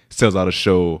like sells out a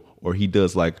show, or he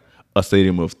does like a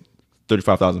stadium of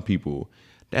 35,000 people,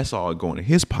 that's all going in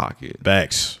his pocket.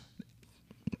 Facts.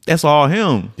 That's all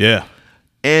him. Yeah.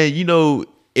 And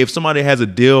if somebody has a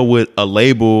deal with a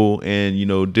label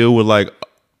and deal with like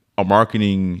a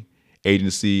marketing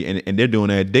agency and they're doing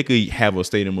that, they could have a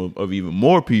stadium of even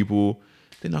more people.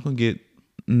 They're not gonna get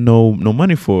no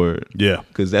money for it. Yeah,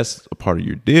 because that's a part of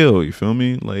your deal. You feel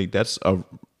me? Like that's a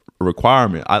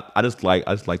requirement. I just like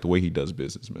the way he does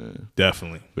business, man.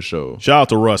 Definitely, for sure. Shout out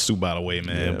to Russ too, by the way,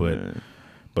 man. Yeah,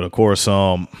 but of course,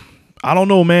 I don't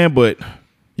know, man. But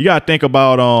you gotta think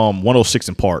about 106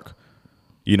 in Park.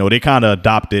 They kind of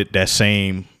adopted that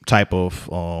same type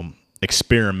of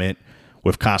experiment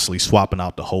with constantly swapping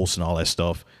out the hosts and all that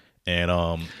stuff.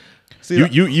 And see,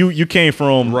 you came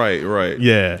from right,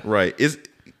 yeah, right.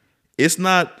 It's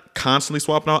not constantly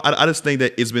swapping out. I just think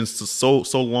that it's been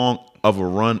so long of a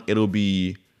run. It'll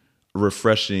be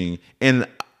refreshing, and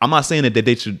I'm not saying that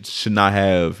they should not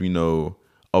have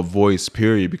a voice,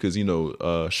 period, because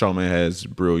Charlamagne has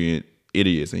Brilliant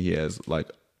Idiots and he has like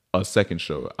a second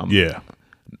show. I'm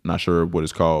not sure what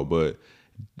it's called, but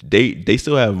they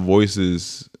still have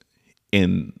voices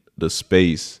in the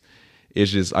space.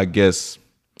 It's just, I guess,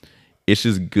 it's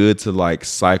just good to like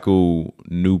cycle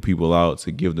new people out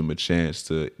to give them a chance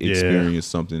to experience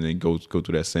something and go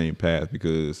through that same path,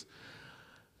 because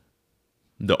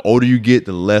the older you get,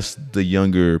 the less the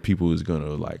younger people is gonna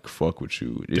like fuck with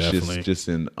you. It's just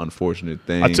an unfortunate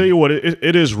thing. I tell you what,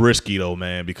 it is risky though,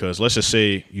 man, because let's just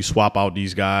say you swap out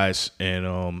these guys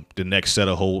and the next set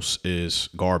of hosts is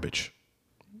garbage.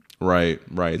 Right.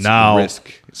 It's now, a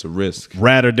risk. It's a risk.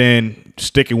 Rather than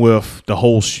sticking with the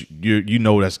host,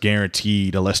 that's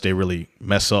guaranteed, unless they really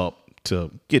mess up, to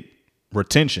get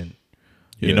retention.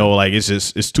 Yeah.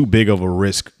 It's too big of a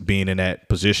risk being in that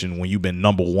position when you've been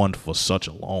number one for such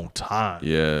a long time.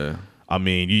 Yeah. I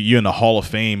mean, you're in the Hall of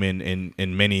Fame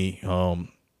in many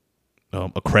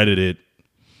accredited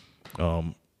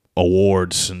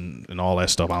awards and all that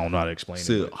stuff. I don't know how to explain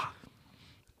it.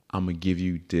 I'm going to give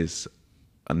you this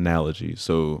analogy.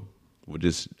 So with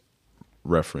this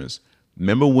reference,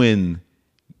 remember when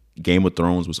Game of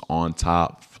Thrones was on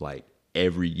top for like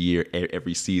every year,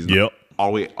 every season? Yep.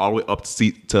 All the way up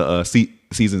to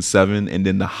season 7, and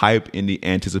then the hype and the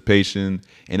anticipation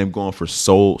and them going for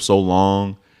so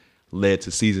long led to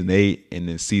season 8, and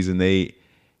then season 8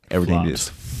 everything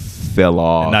just fell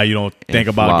off. And now you don't think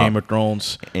about Game of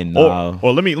Thrones. And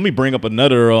or let me bring up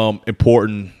another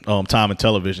important time in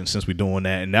television, since we're doing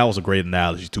that, and that was a great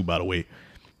analogy too, by the way.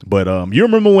 But you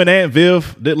remember when Aunt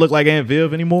Viv didn't look like Aunt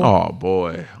Viv anymore? Oh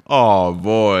boy.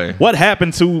 What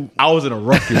happened to? I was in a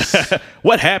ruckus.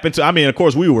 What happened to? I mean, of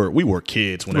course we were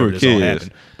kids whenever this all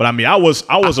happened. But I mean, I was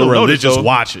a religious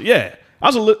watcher. Yeah, I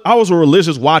was a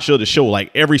religious watcher of the show. Like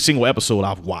every single episode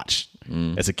I've watched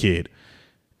as a kid,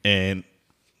 and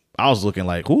I was looking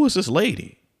like, who is this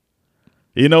lady?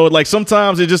 Like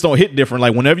sometimes it just don't hit different.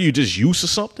 Like whenever you just used to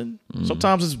something,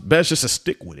 sometimes it's best just to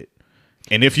stick with it.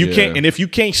 And if you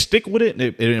can't stick with it and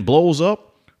it blows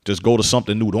up, just go to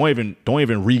something new. Don't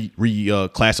even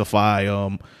classify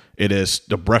it as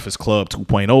the Breakfast Club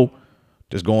 2.0.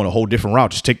 Just go on a whole different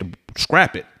route. Just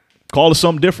scrap it. Call it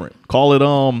something different. Call it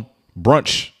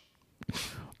brunch.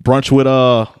 Brunch with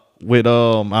I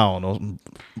don't know,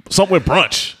 something with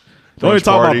brunch. Don't even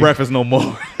talk about breakfast no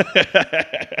more.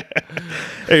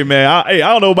 Hey man, I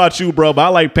don't know about you, bro, but I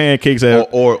like pancakes.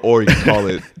 Or you can call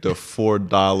it the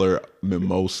 $4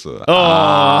 mimosa.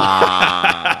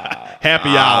 Happy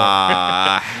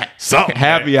hour. Something.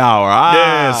 Happy hour.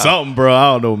 Yeah, something, bro.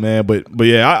 I don't know, man. But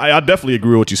yeah, I definitely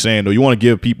agree with what you're saying, though. You want to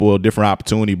give people a different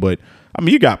opportunity, but I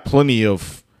mean, you got plenty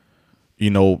of,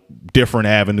 different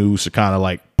avenues to kind of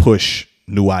like push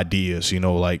new ideas.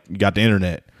 Like you got the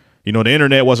internet. The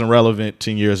internet wasn't relevant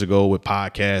 10 years ago with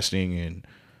podcasting and,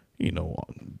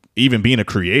 even being a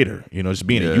creator, just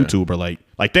being a YouTuber.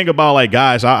 Like think about like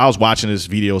guys, I was watching his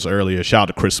videos earlier. Shout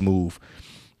out to Chris Move.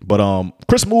 But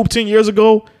Chris Move 10 years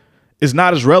ago is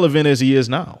not as relevant as he is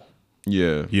now.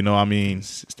 Yeah. I mean,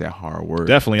 it's that hard work.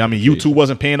 Definitely. I mean, YouTube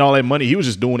wasn't paying all that money. He was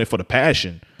just doing it for the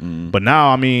passion. But now,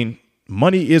 I mean,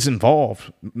 money is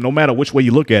involved no matter which way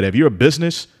you look at it. If you're a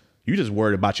business, you just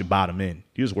worried about your bottom end.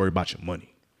 You just worried about your money.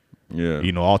 Yeah.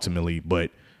 Ultimately. But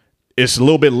it's a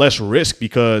little bit less risk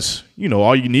because,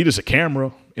 all you need is a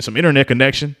camera and some internet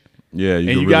connection. Yeah.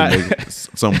 You got make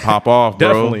something pop off, bro.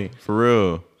 Definitely. For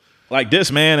real. Like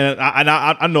this, man, and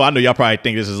I know y'all probably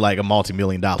think this is like a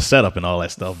multi-million-dollar setup and all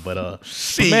that stuff, but man,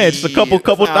 it's a couple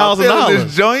 $1,000.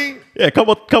 This joint? Yeah, a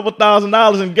couple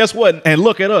 $1,000, and guess what? And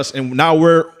look at us, and now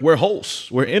we're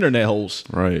hosts, we're internet hosts,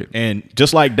 right? And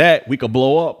just like that, we could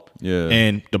blow up. Yeah,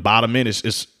 and the bottom end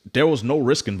is there was no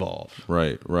risk involved.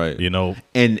 Right.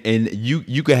 And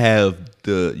you could have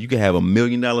 $1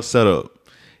 million setup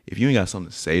if you ain't got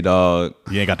something to say, dog.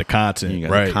 You ain't got the content, you ain't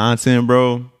got the content,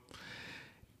 bro.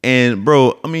 And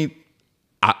bro, I mean,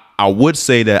 I would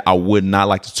say that I would not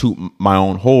like to toot my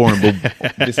own horn, but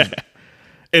it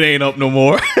ain't up no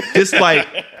more. Just like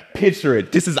picture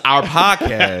it. This is our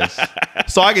podcast,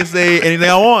 so I can say anything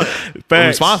I want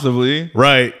responsibly,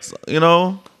 right? So,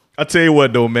 I tell you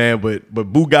what though, man. But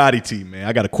Bugatti T, man,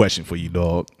 I got a question for you,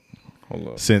 dog.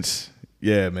 Hold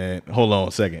on. Man, hold on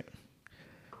a second.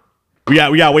 We got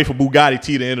to wait for Bugatti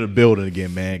T to enter the building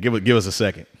again, man. Give us a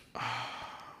second.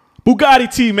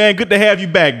 Bugatti T, man, good to have you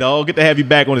back, dog. Good to have you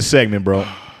back on the segment, bro.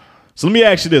 So let me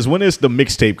ask you this. When is the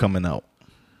mixtape coming out?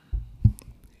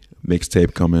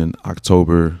 Mixtape coming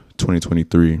October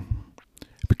 2023.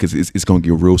 Because it's going to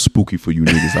get real spooky for you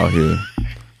niggas out here.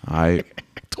 All right?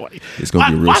 It's going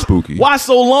to get real spooky. Why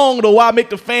so long, though? Why make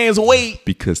the fans wait?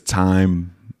 Because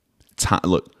time,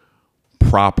 look,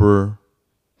 proper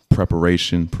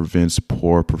preparation prevents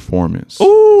poor performance.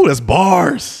 Ooh, that's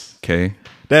bars. Okay?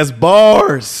 That's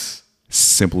bars.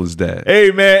 Simple as that.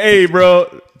 Hey, man. Hey,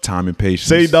 bro. Time and patience.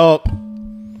 Say, dog.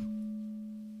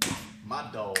 My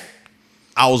dog.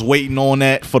 I was waiting on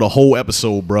that for the whole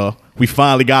episode, bro. We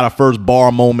finally got our first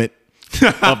bar moment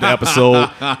of the episode.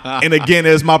 And again,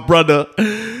 there's my brother,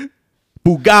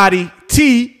 Bugatti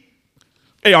T.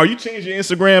 Hey, are you changing your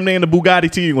Instagram name to Bugatti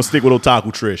T? You gonna stick with Otaku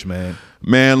Trish, man?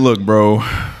 Man, look, bro.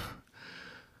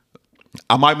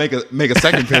 I might make a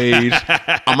second page.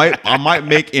 I might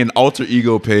make an alter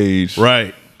ego page,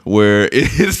 right? Where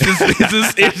it's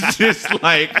just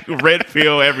like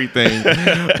Redpill everything.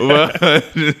 That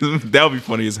would be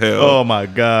funny as hell. Oh my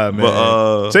god, man!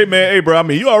 But, say, man, hey, bro. I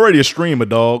mean, you already a streamer,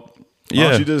 dog. Why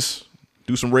don't you just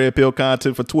do some Redpill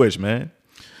content for Twitch, man?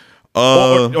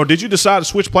 Or did you decide to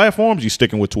switch platforms? You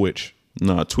sticking with Twitch?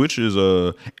 Nah, Twitch is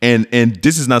and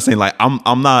this is not saying like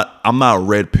I'm not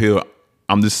Redpill.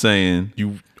 I'm just saying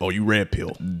you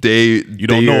Redpill. You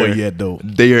don't know it yet though.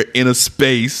 They are in a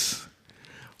space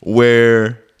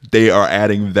where they are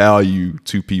adding value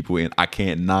to people, and I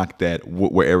can't knock that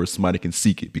wherever somebody can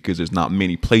seek it, because there's not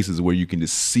many places where you can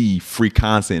just see free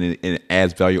content and it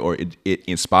adds value, or it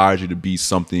inspires you to be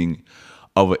something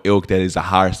of an ilk that is a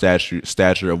higher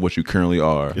stature of what you currently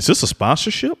are. Is this a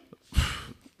sponsorship?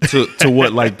 to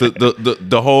what, like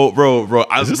the whole bro?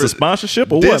 Is this a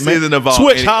sponsorship or this what, man? Isn't about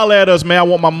Twitch, holla at us, man. I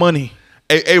want my money.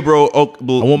 Hey, bro. I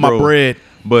want my bread.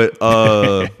 But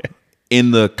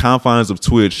in the confines of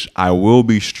Twitch, I will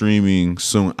be streaming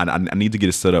soon. I need to get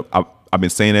it set up. I've been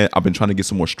saying that. I've been trying to get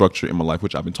some more structure in my life,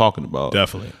 which I've been talking about.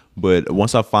 Definitely. But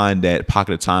once I find that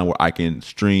pocket of time where I can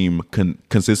stream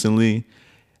consistently,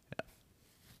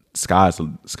 sky's the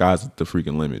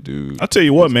freaking limit, dude. I'll tell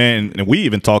you what, man. And we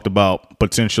even talked about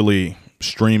potentially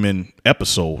streaming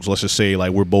episodes. Let's just say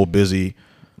like we're both busy.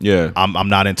 Yeah, I'm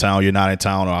not in town. You're not in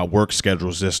town, or our work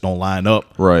schedules just don't line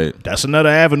up. Right. That's another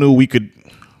avenue we could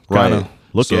kind of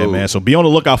Look at, man. So be on the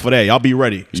lookout for that. Y'all be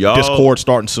ready. Discord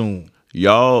starting soon.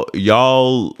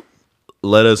 Y'all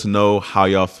let us know how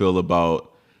y'all feel about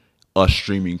us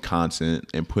streaming content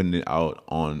and putting it out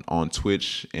on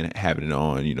Twitch and having it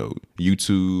on,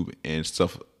 YouTube and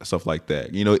stuff like that.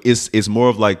 It's more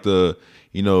of like the,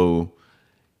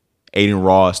 Aiden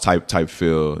Ross type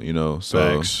feel, So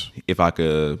Thanks. if I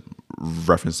could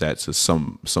reference that to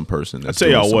some person, I tell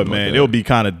y'all what, man, it would be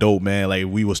kind of dope, man. Like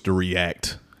we was to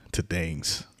react to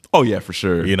things. Oh yeah, for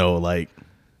sure. Like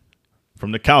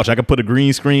from the couch, I could put a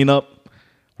green screen up.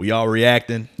 We all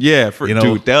reacting. Yeah,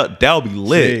 dude, that'll be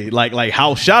lit. Say, like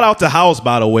House. Shout out to House,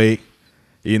 by the way.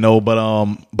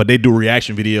 But they do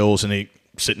reaction videos and they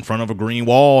sit in front of a green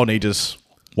wall and they just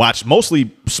watch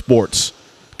mostly sports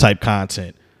type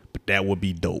content. But that would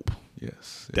be dope.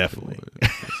 Yes, definitely.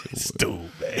 Stupid,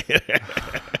 man.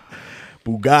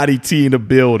 Bugatti T in the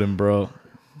building, bro.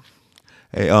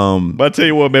 Hey, but I tell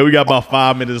you what, man, we got about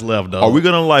 5 minutes left, though. Are we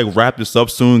gonna wrap this up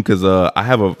soon? Because I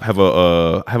have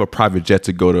a private jet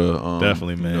to go to.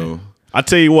 Definitely, man. I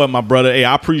tell you what, my brother. Hey,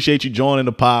 I appreciate you joining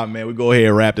the pod, man. We go ahead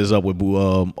and wrap this up with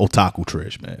Otaku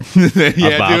Trish, man.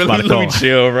 Yeah, dude, let me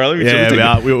chill, bro. Let me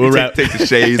chill. We'll take the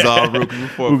shades off real quick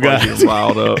before I get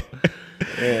riled up.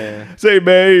 Yeah. Say,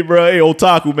 man, hey, bro, hey,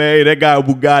 Otaku, man, hey, that guy with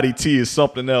Bugatti T is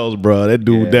something else, bro. That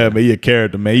dude, man, he a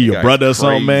character, man. He your brother or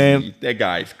something, man. That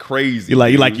guy's crazy. You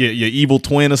like your evil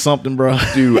twin or something, bro.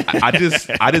 Dude, I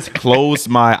just closed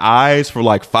my eyes for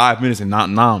like 5 minutes and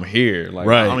now I'm here. Like,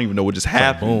 right. I don't even know what just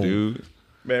happened, dude.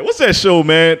 Man, what's that show,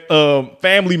 man?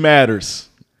 Family Matters.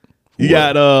 You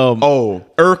got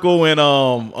Urkel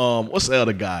and what's the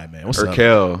other guy, man? What's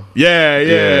Urkel.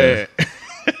 Yeah.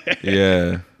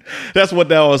 Yeah. That's what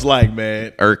that was like,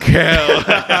 man. Urkel.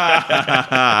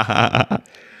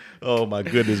 Oh my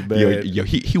goodness, man. Yo,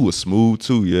 he was smooth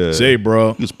too, yeah. Say,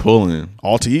 bro. He was pulling.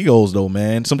 Alter egos though,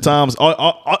 man. Sometimes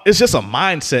it's just a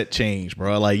mindset change,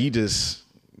 bro. Like you just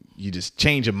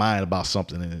change your mind about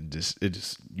something and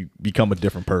you become a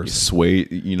different person. You sway,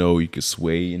 you can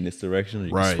sway in this direction, or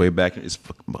you can sway back. It's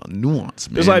fucking about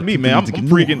nuance, man. It's like me, man. I'm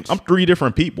three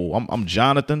different people. I'm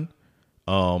Jonathan.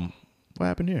 What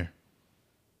happened here?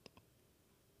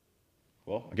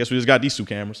 Well, I guess we just got these two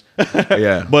cameras.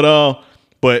 Yeah. But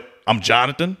I'm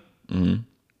Jonathan,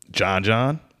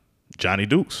 Johnny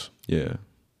Dukes. Yeah.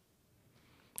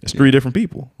 It's three different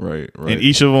people. Right. And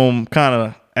each of them kind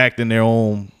of act in their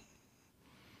own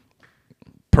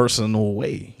personal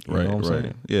way. You know what I'm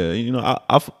saying? Yeah.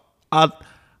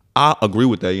 I agree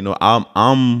with that.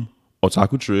 I'm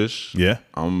Otaku Trish. Yeah.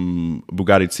 I'm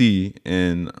Bugatti T,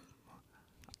 and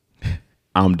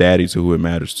I'm daddy to who it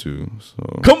matters to.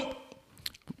 So come.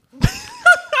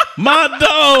 My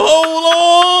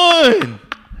dog,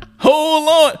 hold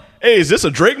on. Hey, is this a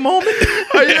Drake moment?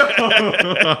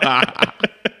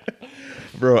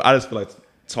 Bro, I just feel like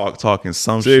talking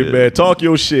some shit. Man, talk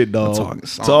your shit, dog.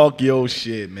 Talk your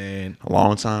shit, man. A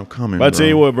long time coming, but I tell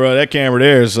you what, bro, that camera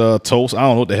there is toast. I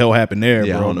don't know what the hell happened there,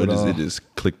 bro. I don't know. It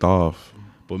just clicked off.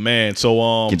 But man,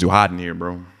 so get too hot in here,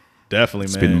 bro. Definitely,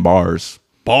 man. Spitting bars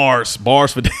for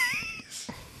days.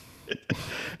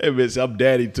 Hey, bitch, I'm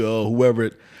daddy to whoever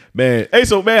it. Man, hey,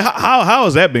 so man, how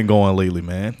has that been going lately,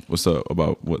 man? What's up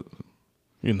about what?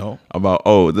 About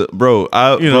bro.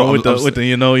 With the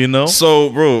you know. So,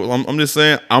 bro, I'm just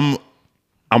saying. I'm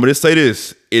gonna say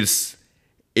this. It's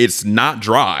not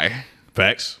dry.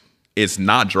 Facts. It's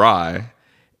not dry.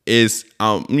 It's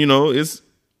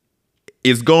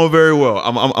it's going very well.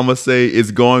 I'm gonna say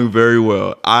it's going very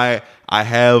well. I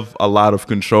have a lot of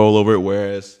control over it,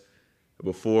 whereas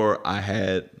before I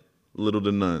had little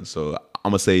to none. So I'm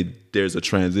gonna say there's a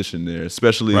transition there,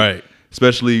 especially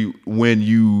when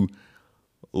you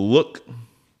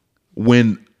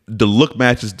when the look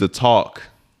matches the talk.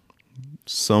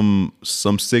 Some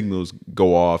signals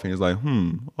go off, and it's like,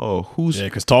 who's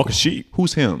because talk is cheap.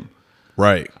 Who's him?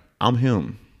 Right, I'm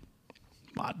him.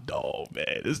 My dog,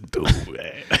 man, this dude,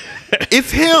 man.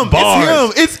 It's him.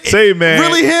 Bars. It's him. Say, man,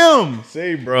 really him.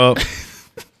 Say, bro.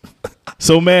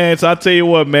 So, man, I tell you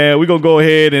what, man, we're going to go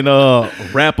ahead and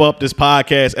wrap up this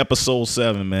podcast, episode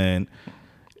 7, man.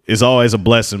 It's always a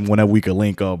blessing whenever we can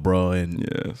link up, bro, and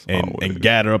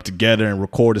gather up together and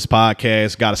record this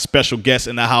podcast. Got a special guest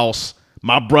in the house,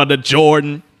 my brother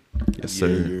Jordan. Yes,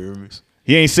 sir.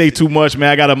 He ain't say too much, man.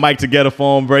 I got a mic together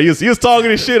for him, bro. He was talking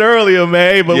this shit earlier,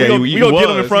 man. But we gonna get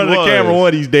him in front of the camera one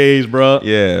of these days, bro.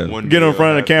 Yeah. Get him in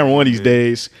front of the camera one of these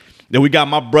days. Then we got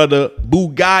my brother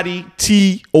Bugatti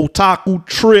T Otaku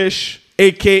Trish,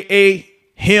 a.k.a.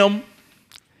 him,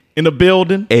 in the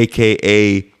building.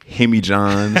 A.k.a. Hemi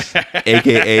Johns,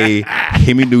 a.k.a.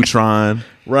 Hemi Neutron.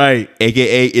 Right.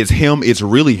 A.k.a. it's him, it's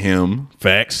really him.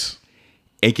 Facts.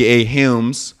 aka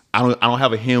hymns. I don't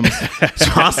have a hymns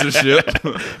sponsorship.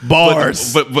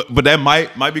 Bars. But that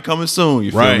might be coming soon.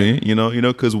 You feel me? You know,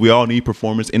 because we all need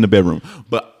performance in the bedroom.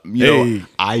 But you know,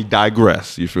 I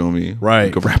digress. You feel me? Right.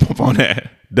 We can wrap up on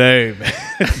that. Dang, man.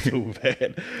 Too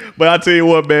bad. But I tell you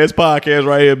what, man, this podcast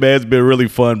right here, man, it's been really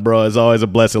fun, bro. It's always a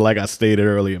blessing, like I stated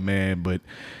earlier, man. But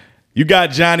you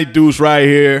got Johnny Deuce right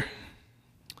here.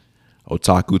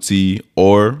 Otaku T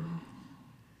or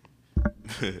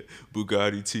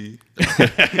Bugatti T.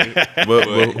 But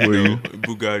who are you?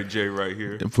 Bugatti J right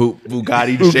here.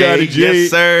 Bugatti J. Bugatti J. Yes,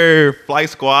 sir. Flight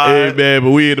Squad. Hey, man,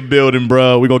 but we in the building,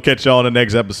 bro. We're going to catch y'all on the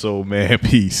next episode, man.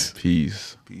 Peace.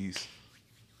 Peace. Peace.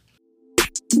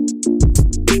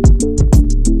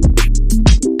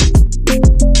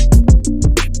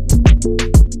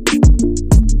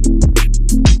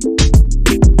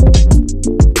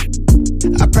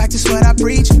 I practice what I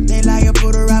preach. They lie or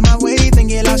put her out my way, then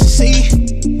get lost to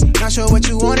see. Not sure what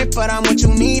you wanted, but I'm what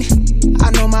you need.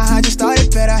 I know my high just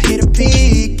started, bet I hit a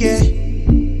peak, yeah.